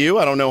about you.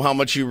 I don't know how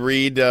much you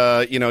read,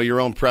 your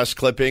own press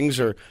clippings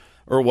or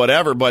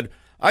whatever, but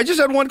I just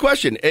had one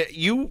question.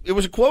 It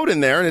was a quote in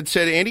there, and it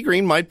said Andy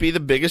Green might be the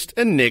biggest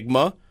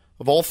enigma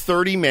of all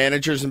 30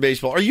 managers in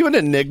baseball. Are you an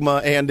enigma,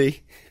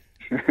 Andy?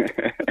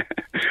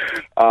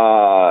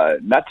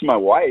 Not to my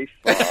wife.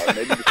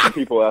 Maybe to some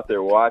people out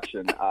there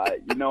watching.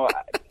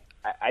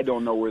 I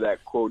don't know where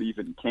that quote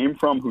even came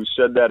from. Who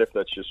said that? If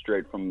that's just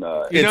straight from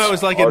the it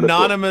was like article.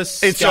 Anonymous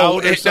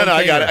scout or something. No,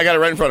 I got it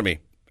right in front of me.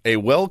 A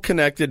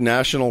well-connected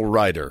national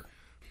writer.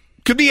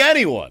 Could be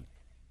anyone.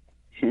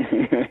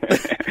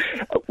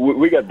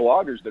 We got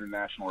bloggers that are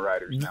national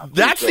writers now.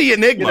 That's the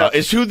enigma,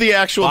 is who the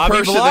actual Bobby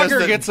person Blogger is.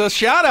 That gets a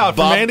shout-out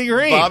from Andy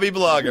Green. Bobby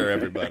Blogger,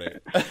 everybody.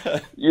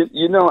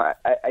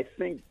 I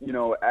think,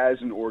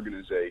 as an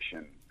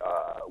organization,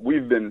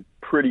 we've been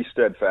pretty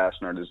steadfast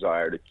in our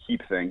desire to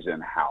keep things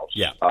in-house.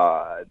 Yeah.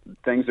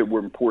 Things that were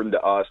important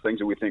to us, things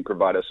that we think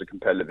provide us a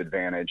competitive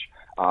advantage.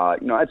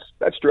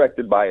 That's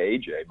directed by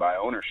AJ, by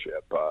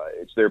ownership.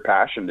 It's their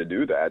passion to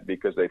do that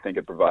because they think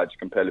it provides a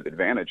competitive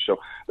advantage. So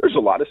there's a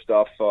lot of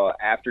stuff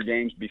after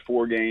games,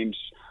 before games,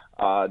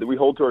 that we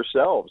hold to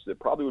ourselves that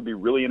probably would be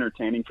really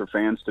entertaining for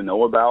fans to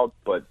know about,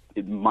 but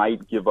it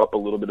might give up a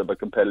little bit of a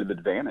competitive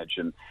advantage.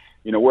 And,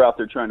 we're out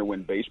there trying to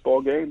win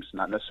baseball games,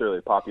 not necessarily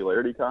a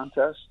popularity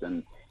contest.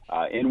 And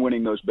in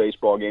winning those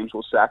baseball games,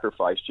 we'll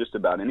sacrifice just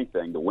about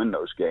anything to win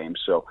those games.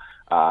 So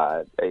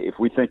if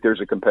we think there's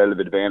a competitive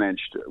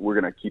advantage, we're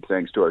going to keep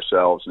things to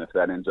ourselves. And if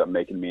that ends up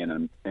making me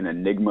an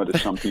enigma to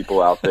some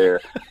people out there,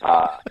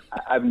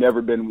 I've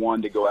never been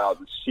one to go out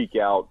and seek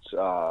out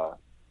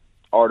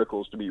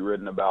articles to be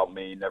written about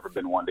me, never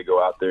been one to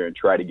go out there and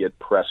try to get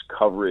press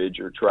coverage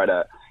or try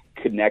to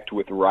connect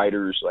with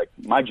writers. Like,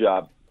 my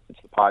job,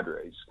 it's the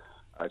Padres.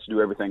 It's to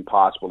do everything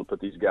possible to put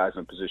these guys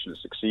in a position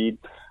to succeed.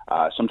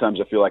 Sometimes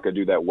I feel like I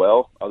do that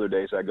well. Other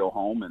days I go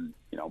home and,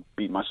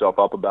 beat myself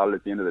up about it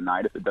at the end of the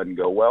night if it doesn't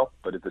go well.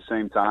 But at the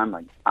same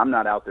time, I'm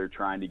not out there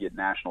trying to get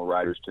national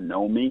writers to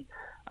know me.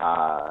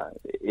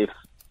 If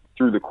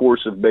through the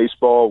course of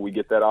baseball we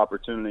get that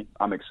opportunity,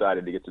 I'm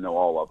excited to get to know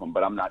all of them.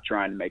 But I'm not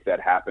trying to make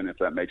that happen. If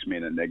that makes me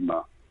an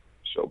enigma,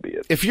 so be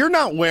it. If you're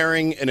not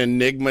wearing an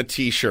Enigma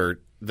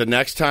T-shirt the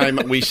next time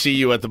we see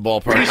you at the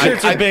ballpark,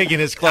 T-shirts are big in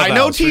his clubhouse. I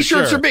know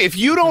T-shirts sure. are big. If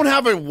you don't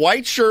have a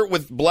white shirt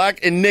with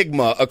black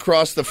Enigma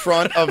across the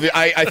front of it,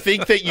 I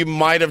think that you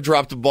might have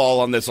dropped the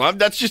ball on this one.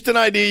 That's just an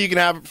idea. You can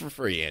have it for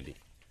free, Andy.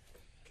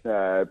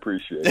 I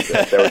appreciate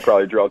that. That would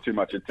probably draw too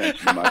much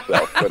attention to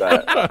myself, but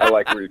I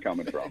like where you're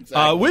coming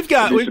from. We've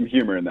got some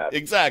humor in that.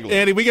 Exactly.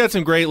 Andy, we got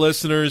some great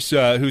listeners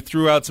who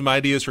threw out some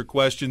ideas for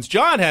questions.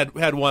 John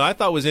had one I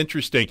thought was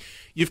interesting.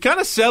 You've kind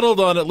of settled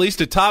on at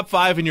least a top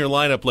 5 in your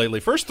lineup lately.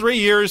 First 3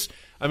 years,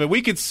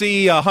 we could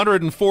see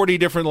 140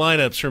 different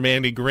lineups from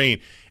Andy Green.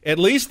 At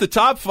least the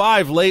top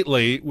 5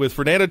 lately with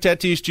Fernando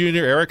Tatis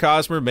Jr., Eric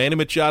Hosmer, Manny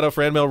Machado,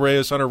 Franmil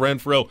Reyes, Hunter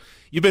Renfroe.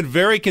 You've been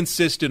very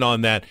consistent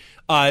on that.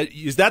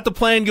 Is that the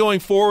plan going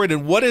forward,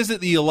 and what is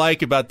it that you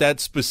like about that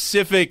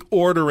specific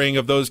ordering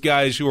of those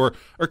guys who are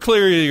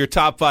clearly your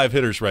top 5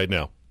 hitters right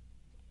now?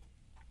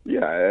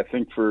 Yeah, I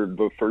think for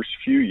the first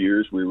few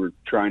years we were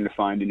trying to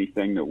find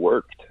anything that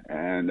worked.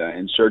 And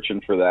in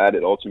searching for that,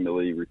 it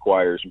ultimately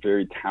requires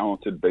very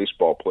talented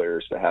baseball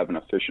players to have an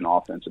efficient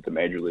offense at the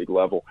major league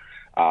level.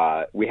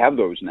 We have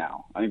those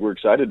now. I think we're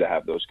excited to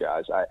have those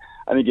guys. I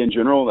think in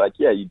general,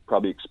 you'd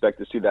probably expect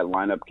to see that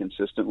lineup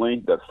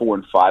consistently. That 4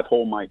 and 5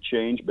 hole might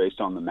change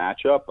based on the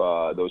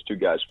matchup. Those two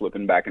guys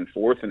flipping back and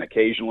forth, and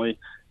occasionally,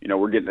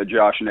 we're getting a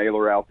Josh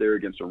Naylor out there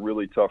against a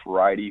really tough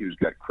righty who's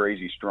got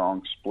crazy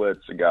strong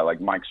splits. A guy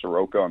like Mike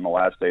Soroka on the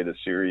last day of the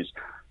series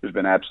who's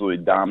been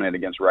absolutely dominant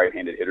against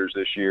right-handed hitters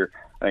this year.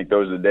 I think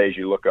those are the days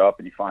you look up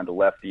and you find a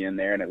lefty in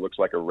there, and it looks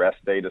like a rest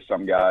day to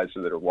some guys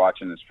that are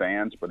watching as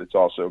fans, but it's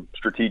also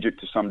strategic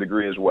to some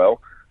degree as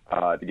well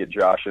to get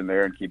Josh in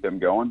there and keep them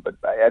going. But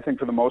I think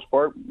for the most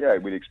part,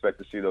 we'd expect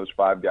to see those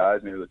 5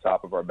 guys near the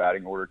top of our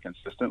batting order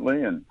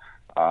consistently, and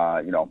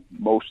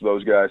most of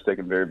those guys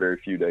taking very, very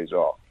few days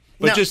off.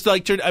 But just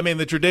like,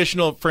 the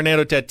traditional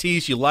Fernando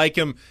Tatis, you like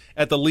him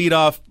at the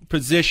leadoff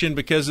position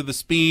because of the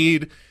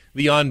speed,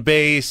 the on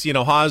base,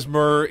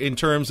 Hosmer in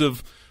terms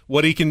of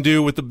what he can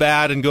do with the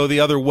bat and go the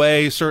other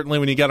way. Certainly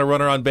when you got a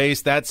runner on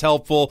base, that's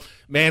helpful.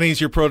 Manny's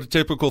your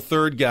prototypical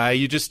third guy.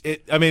 Is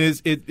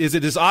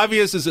it as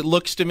obvious as it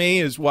looks to me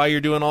is why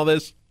you're doing all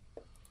this?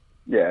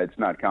 Yeah, it's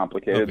not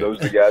complicated. Okay. Those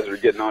are the guys that are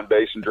getting on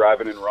base and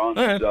driving in runs.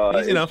 All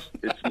right. Easy enough.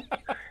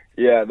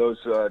 Those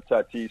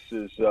Tatis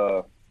is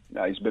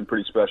he's been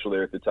pretty special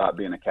there at the top,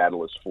 being a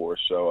catalyst for us.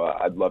 So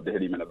I'd love to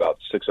hit him in about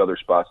 6 other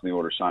spots in the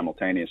order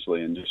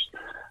simultaneously and just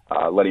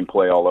let him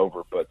play all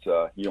over. But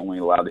you're only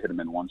allowed to hit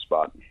him in one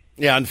spot.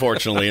 Yeah,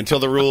 unfortunately, until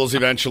the rules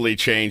eventually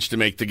change to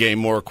make the game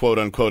more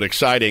 "quote-unquote"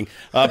 exciting.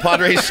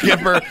 Padres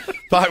skipper,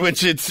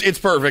 which it's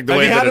perfect the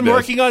way that it is. Have you had him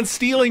working on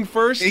stealing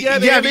first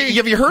yet? Yeah,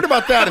 have you heard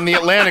about that in the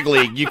Atlantic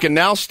League? You can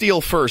now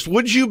steal first.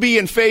 Would you be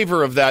in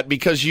favor of that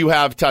because you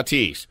have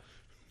Tatis?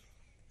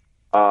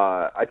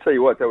 I tell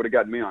you what, that would have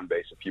gotten me on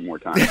base a few more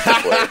times.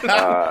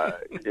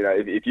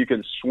 If you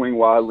can swing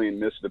wildly and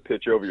miss the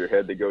pitch over your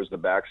head that goes to the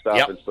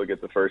backstop and still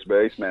get the first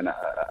base, man,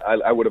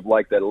 I would have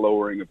liked that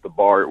lowering of the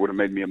bar. It would have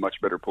made me a much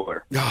better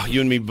player. Oh,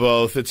 you and me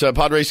both. It's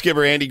Padres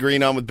skipper Andy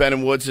Green on with Ben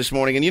and Woods this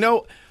morning.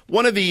 And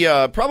one of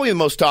the probably the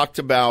most talked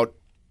about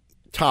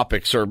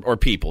topics or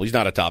people, he's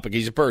not a topic,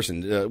 he's a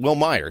person, Will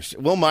Myers.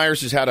 Will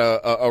Myers has had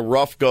a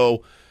rough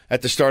go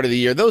at the start of the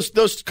year.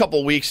 Those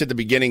couple weeks at the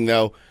beginning,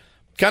 though,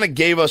 kind of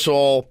gave us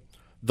all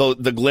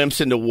the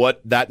glimpse into what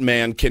that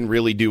man can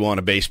really do on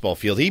a baseball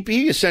field.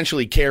 He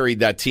essentially carried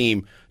that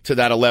team to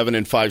that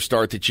 11-5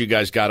 start that you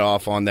guys got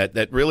off on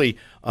that really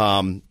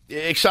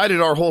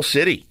excited our whole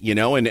city,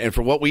 and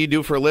for what we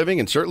do for a living,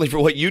 and certainly for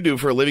what you do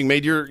for a living,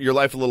 made your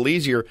life a little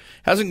easier.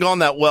 Hasn't gone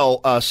that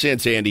well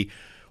since, Andy.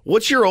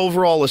 What's your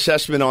overall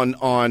assessment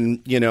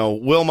on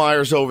Will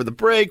Myers over the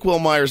break, Will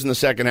Myers in the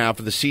second half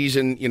of the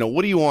season?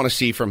 What do you want to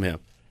see from him?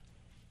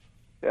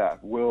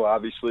 Will,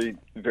 obviously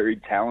very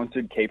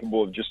talented,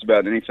 capable of just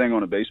about anything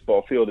on a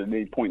baseball field at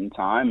any point in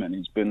time, and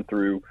he's been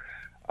through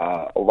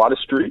a lot of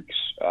streaks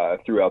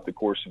throughout the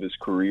course of his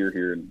career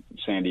here in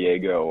San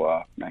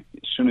Diego. As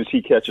soon as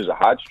he catches a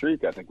hot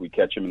streak, I think we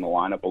catch him in the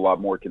lineup a lot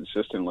more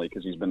consistently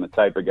because he's been the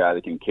type of guy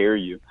that can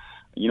carry you.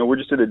 You know, we're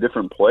just at a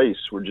different place.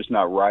 We're just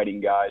not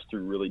riding guys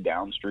through really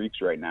down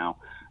streaks right now.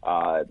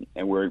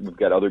 And we've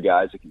got other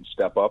guys that can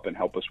step up and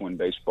help us win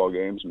baseball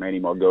games. Manny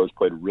Margot's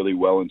played really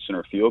well in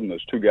center field, and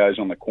those two guys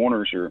on the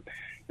corners are,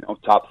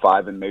 top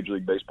 5 in Major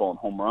League Baseball in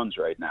home runs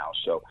right now.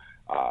 So,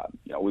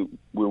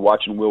 we're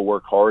watching Will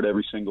work hard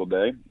every single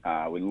day.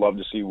 We'd love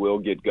to see Will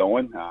get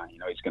going.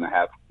 He's going to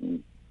have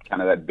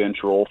kind of that bench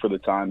role for the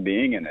time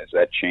being, and as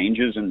that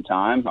changes in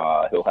time,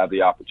 he'll have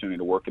the opportunity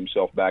to work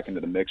himself back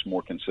into the mix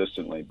more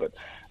consistently. But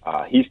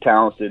he's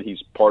talented.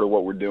 He's part of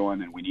what we're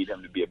doing, and we need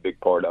him to be a big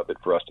part of it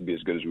for us to be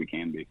as good as we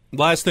can be.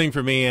 Last thing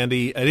for me,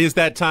 Andy, it is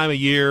that time of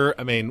year.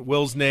 I mean,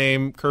 Will's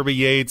name, Kirby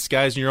Yates,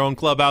 guys in your own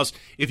clubhouse.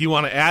 If you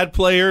want to add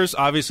players,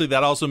 obviously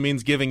that also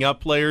means giving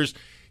up players.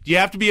 Do you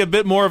have to be a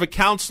bit more of a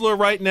counselor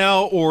right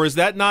now, or is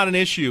that not an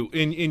issue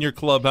in your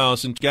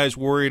clubhouse and guys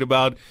worried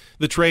about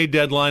the trade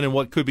deadline and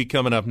what could be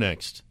coming up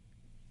next?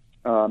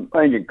 I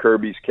think in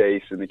Kirby's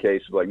case, in the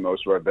case of like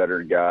most of our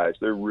veteran guys,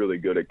 they're really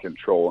good at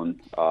controlling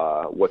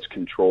what's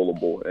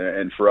controllable.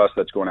 And for us,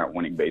 that's going out and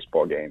winning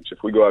baseball games.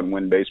 If we go out and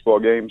win baseball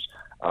games,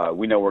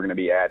 we know we're going to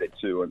be added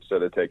to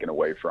instead of taken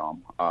away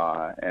from.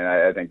 And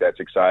I think that's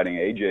exciting.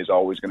 AJ is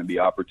always going to be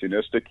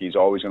opportunistic. He's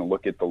always going to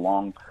look at the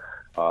long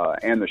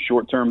and the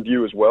short-term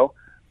view as well.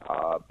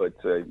 But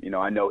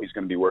I know he's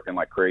going to be working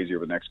like crazy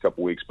over the next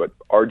couple weeks. But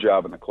our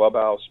job in the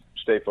clubhouse,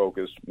 stay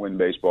focused, win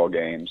baseball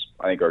games.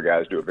 I think our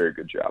guys do a very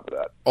good job of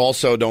that.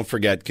 Also, don't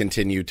forget,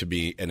 continue to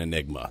be an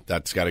enigma.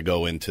 That's got to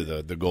go into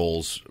the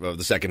goals of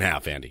the second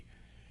half, Andy.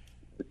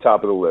 The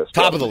top of the list.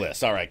 Top of the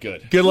list. All right,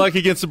 good. Good luck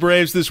against the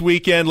Braves this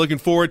weekend. Looking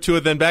forward to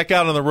it. Then back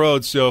out on the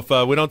road. So if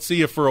we don't see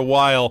you for a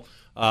while,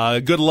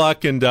 good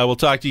luck, and we'll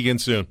talk to you again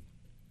soon.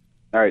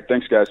 All right,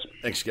 thanks, guys.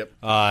 Thanks, Skip.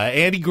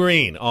 Andy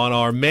Green on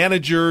our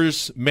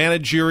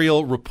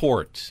managerial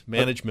report.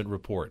 Management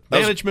report.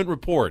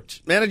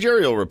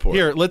 Managerial report.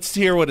 Here, let's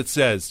hear what it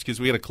says, because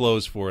we got to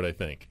close for it, I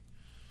think.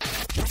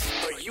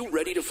 Are you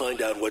ready to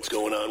find out what's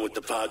going on with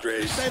the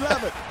Padres? They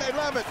love it. They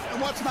love it.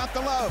 And what's not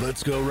to love?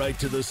 Let's go right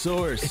to the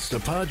source. It's the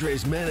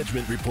Padres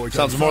management report.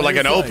 Sounds more like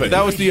an open.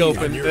 That was the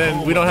open,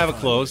 and we don't have a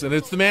close, and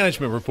it's the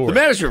management report. The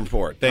management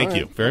report. Thank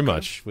you very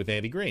much with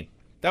Andy Green.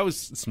 That was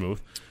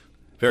smooth.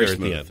 Very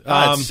smooth.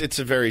 It's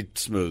a very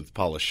smooth,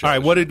 polished show. All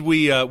right, what did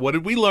we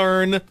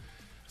learn?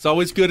 It's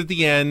always good at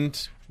the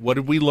end. What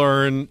did we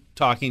learn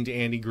talking to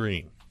Andy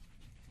Green?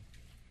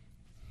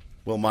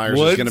 Will Myers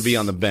is going to be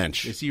on the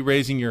bench. Is he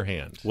raising your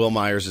hand? Will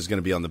Myers is going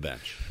to be on the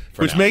bench.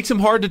 Which makes him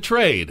hard to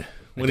trade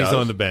when he's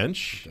on the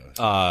bench.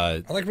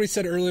 I like what he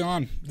said early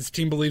on. This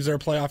team believes they're a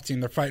playoff team.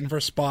 They're fighting for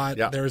a spot.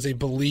 Yeah. There is a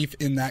belief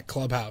in that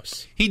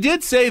clubhouse. He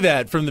did say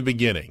that from the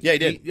beginning. Yeah, he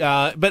did.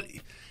 But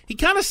he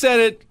kind of said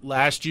it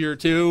last year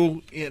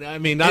too. I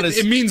mean,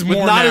 it means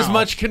more now. As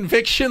much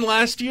conviction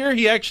last year.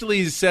 He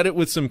actually said it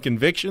with some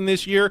conviction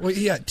this year. Well,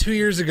 yeah, 2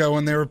 years ago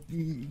when they were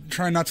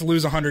trying not to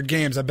lose 100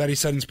 games, I bet he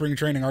said in spring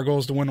training, our goal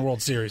is to win the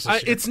World Series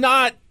this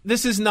year.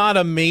 This is not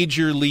a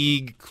major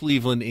league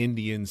Cleveland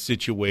Indians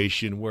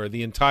situation where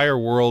the entire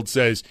world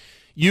says,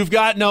 you've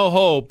got no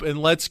hope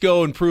and let's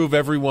go and prove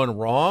everyone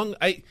wrong.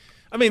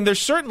 I mean, there's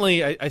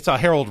certainly, I saw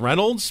Harold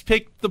Reynolds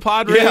pick the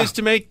Padres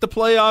to make the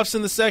playoffs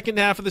in the second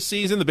half of the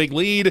season, the big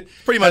lead.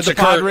 Pretty much a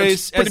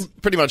Padres.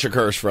 Pretty much a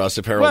curse for us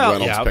if Harold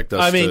Reynolds picked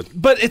us. I mean,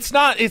 but it's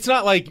not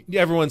like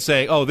everyone's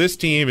saying, oh, this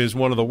team is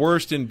one of the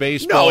worst in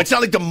baseball. No, it's not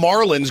like the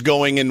Marlins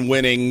going and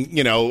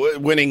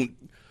winning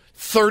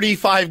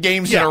 35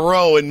 games in a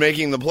row and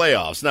making the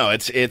playoffs. No,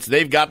 it's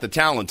they've got the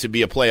talent to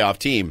be a playoff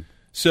team.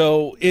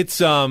 So it's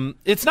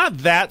not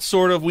that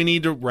sort of we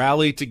need to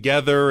rally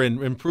together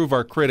and prove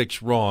our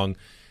critics wrong.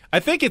 I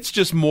think it's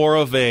just more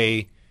of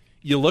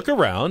you look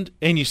around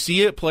and you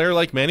see a player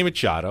like Manny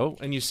Machado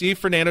and you see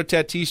Fernando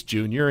Tatis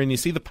Jr. and you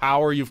see the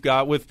power you've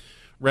got with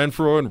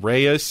Renfroe and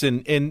Reyes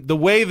and the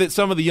way that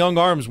some of the young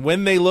arms,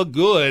 when they look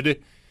good,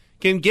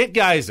 can get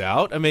guys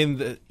out. I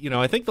mean,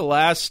 I think the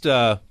last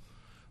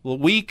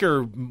week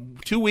or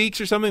 2 weeks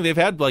or something, they've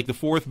had like the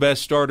fourth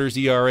best starters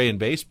ERA in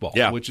baseball,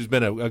 which has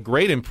been a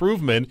great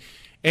improvement.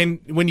 And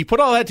when you put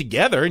all that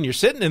together and you're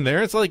sitting in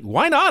there, it's like,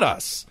 why not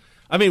us?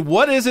 I mean,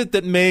 what is it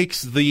that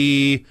makes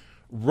the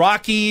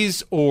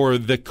Rockies or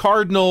the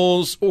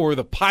Cardinals or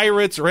the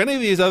Pirates or any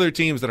of these other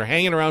teams that are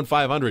hanging around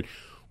 500,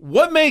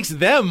 what makes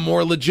them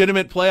more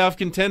legitimate playoff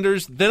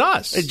contenders than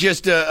us? It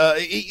just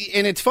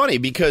and it's funny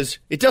because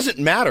it doesn't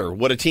matter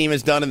what a team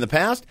has done in the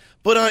past,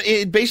 but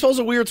baseball's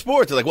a weird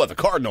sport. They're like, the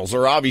Cardinals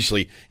are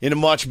obviously in a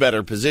much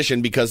better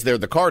position because they're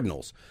the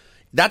Cardinals.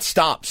 That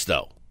stops,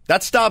 though.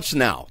 That stops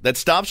now. That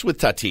stops with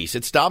Tatis.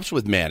 It stops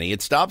with Manny.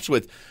 It stops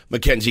with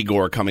Mackenzie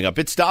Gore coming up.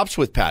 It stops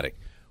with Paddock.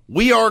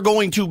 We are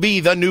going to be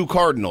the new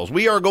Cardinals.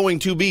 We are going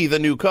to be the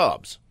new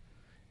Cubs.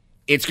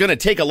 it's going to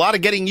take a lot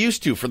of getting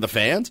used to for the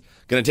fans.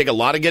 Going to take a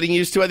lot of getting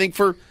used to, I think,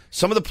 for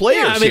some of the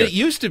players. Yeah, I mean, here. It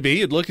used to be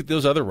you'd look at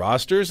those other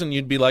rosters and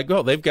you'd be like,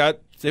 "Oh, they've got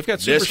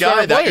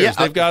superstar players.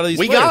 They've got these.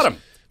 We players. got them.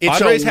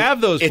 Padres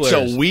have those players.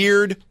 It's a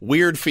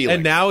weird feeling.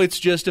 And now it's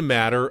just a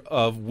matter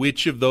of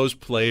which of those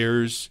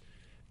players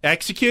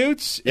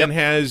executes and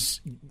has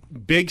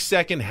big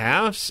second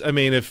halves. I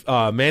mean, if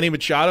Manny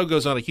Machado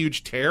goes on a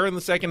huge tear in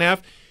the second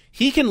half,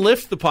 he can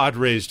lift the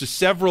Padres to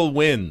several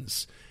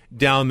wins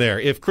down there.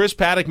 If Chris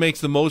Paddock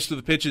makes the most of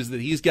the pitches that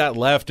he's got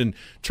left and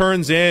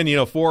turns in,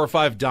 4 or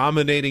 5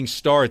 dominating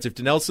starts, if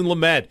Dinelson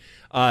Lamet,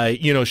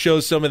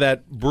 shows some of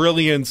that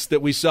brilliance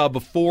that we saw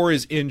before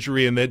his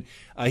injury and that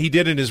he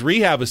did in his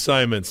rehab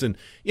assignments, and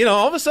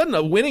all of a sudden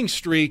a winning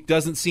streak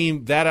doesn't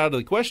seem that out of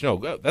the question.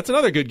 Oh, that's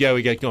another good guy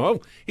we got going.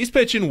 Oh, he's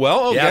pitching well.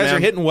 Oh, yeah, guys are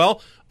hitting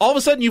well. All of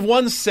a sudden you've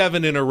won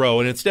 7 in a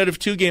row, and instead of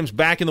 2 games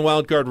back in the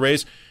wild card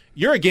race,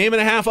 you're a game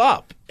and a half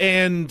up.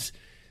 And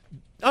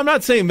I'm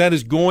not saying that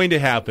is going to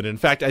happen. In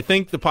fact, I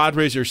think the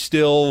Padres are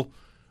still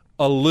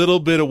a little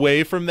bit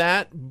away from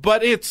that,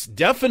 but it's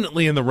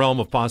definitely in the realm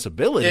of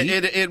possibility.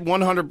 It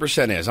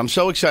 100% is. I'm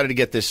so excited to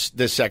get this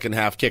second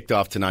half kicked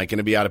off tonight. Going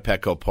to be out at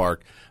Petco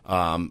Park.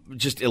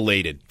 Just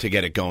elated to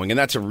get it going, and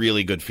that's a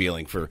really good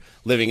feeling for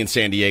living in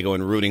San Diego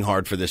and rooting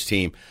hard for this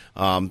team.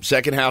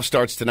 Second half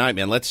starts tonight,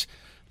 man. Let's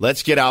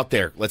get out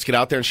there. Let's get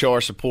out there and show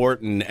our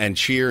support and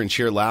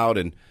cheer loud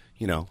and.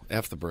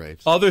 F the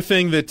Braves. Other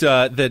thing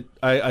that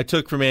I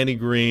took from Andy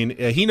Green,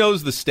 he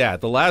knows the stat.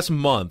 The last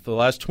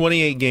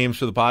 28 games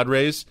for the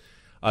Padres,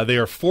 they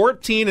are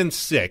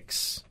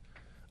 14-6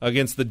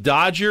 against the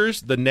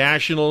Dodgers, the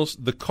Nationals,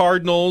 the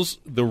Cardinals,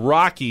 the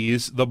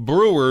Rockies, the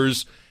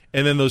Brewers,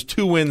 and then those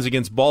 2 wins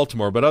against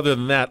Baltimore. But other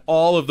than that,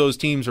 all of those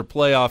teams are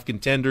playoff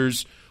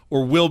contenders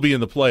or will be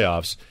in the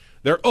playoffs.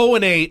 They're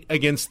 0-8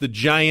 against the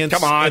Giants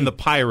and the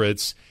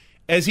Pirates.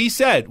 As he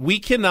said, we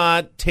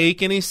cannot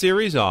take any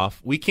series off.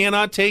 We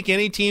cannot take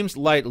any teams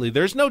lightly.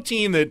 There's no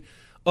team that,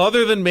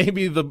 other than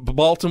maybe the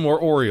Baltimore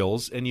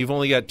Orioles, and you've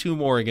only got 2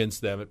 more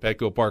against them at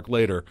Petco Park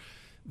later,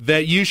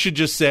 that you should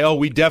just say, oh,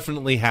 we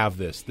definitely have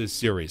this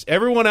series.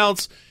 Everyone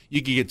else,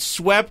 you could get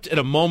swept at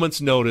a moment's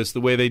notice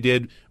the way they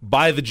did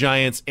by the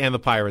Giants and the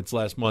Pirates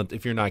last month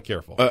if you're not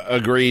careful.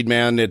 Agreed,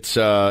 man.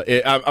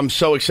 I'm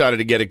so excited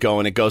to get it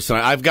going. It goes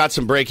tonight. I've got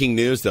some breaking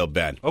news, though,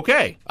 Ben.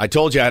 Okay. I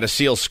told you I had a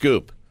Seal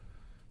scoop.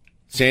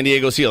 San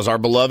Diego Seals, our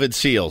beloved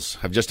Seals,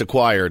 have just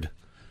acquired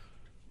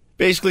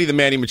basically the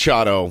Manny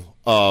Machado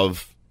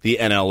of the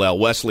NLL.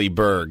 Wesley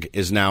Berg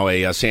is now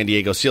a San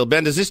Diego Seal.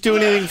 Ben, does this do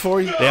anything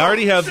for you? They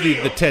already have the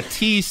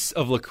Tatis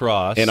of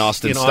lacrosse in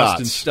Austin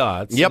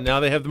Stotts. Yep. And now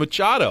they have the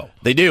Machado.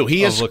 They do.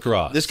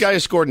 Lacrosse. This guy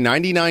has scored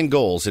 99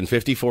 goals in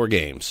 54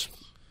 games.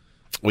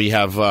 We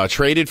have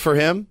traded for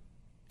him.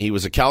 He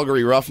was a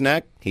Calgary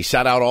Roughneck. He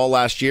sat out all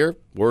last year.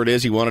 Word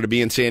is he wanted to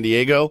be in San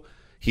Diego.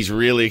 He's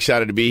really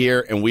excited to be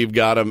here, and we've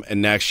got him.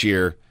 And next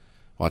year,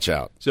 watch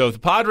out. So if the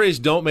Padres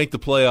don't make the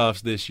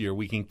playoffs this year,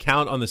 we can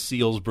count on the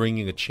Seals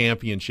bringing a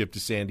championship to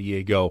San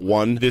Diego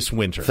this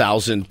winter.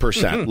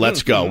 1,000%.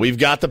 Let's go. We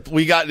got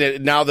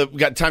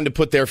time to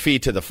put their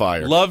feet to the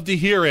fire. Love to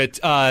hear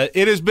it.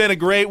 It has been a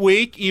great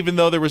week, even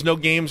though there was no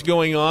games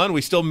going on.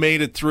 We still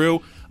made it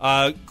through.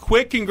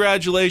 Quick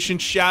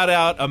congratulations, shout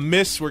out, a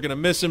miss. We're going to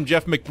miss him,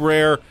 Jeff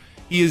McBrayer.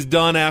 He is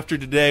done after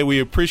today. We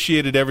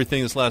appreciated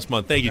everything this last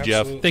month. Thank you,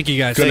 Absolutely. Jeff. Thank you,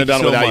 guys. Couldn't have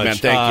done it without much. you, man.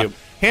 Thank you.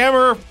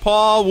 Hammer,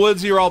 Paul,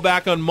 Woods, you're all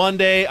back on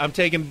Monday. I'm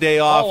taking a day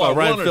off. All I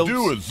Ryan want to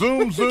do is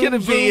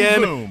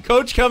zoom.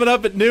 Coach coming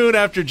up at noon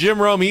after Jim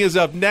Rome. He is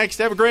up next.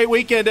 Have a great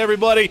weekend,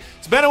 everybody.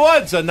 It's Ben and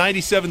Woods on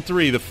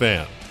 97.3 The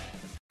Fan.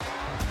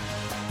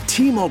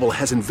 T-Mobile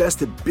has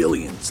invested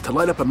billions to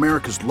light up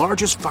America's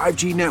largest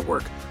 5G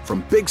network,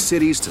 from big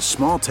cities to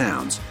small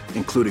towns,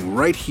 including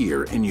right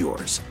here in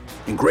yours.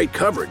 And great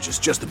coverage is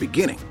just the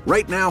beginning.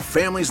 Right now,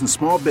 families and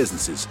small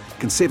businesses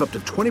can save up to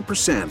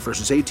 20%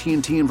 versus AT&T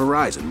and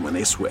Verizon when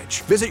they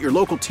switch. Visit your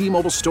local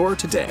T-Mobile store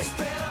today.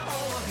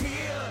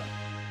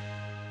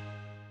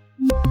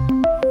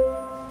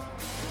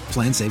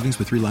 Plan savings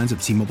with 3 lines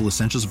of T-Mobile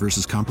Essentials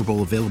versus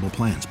comparable available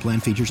plans. Plan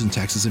features and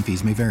taxes and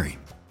fees may vary.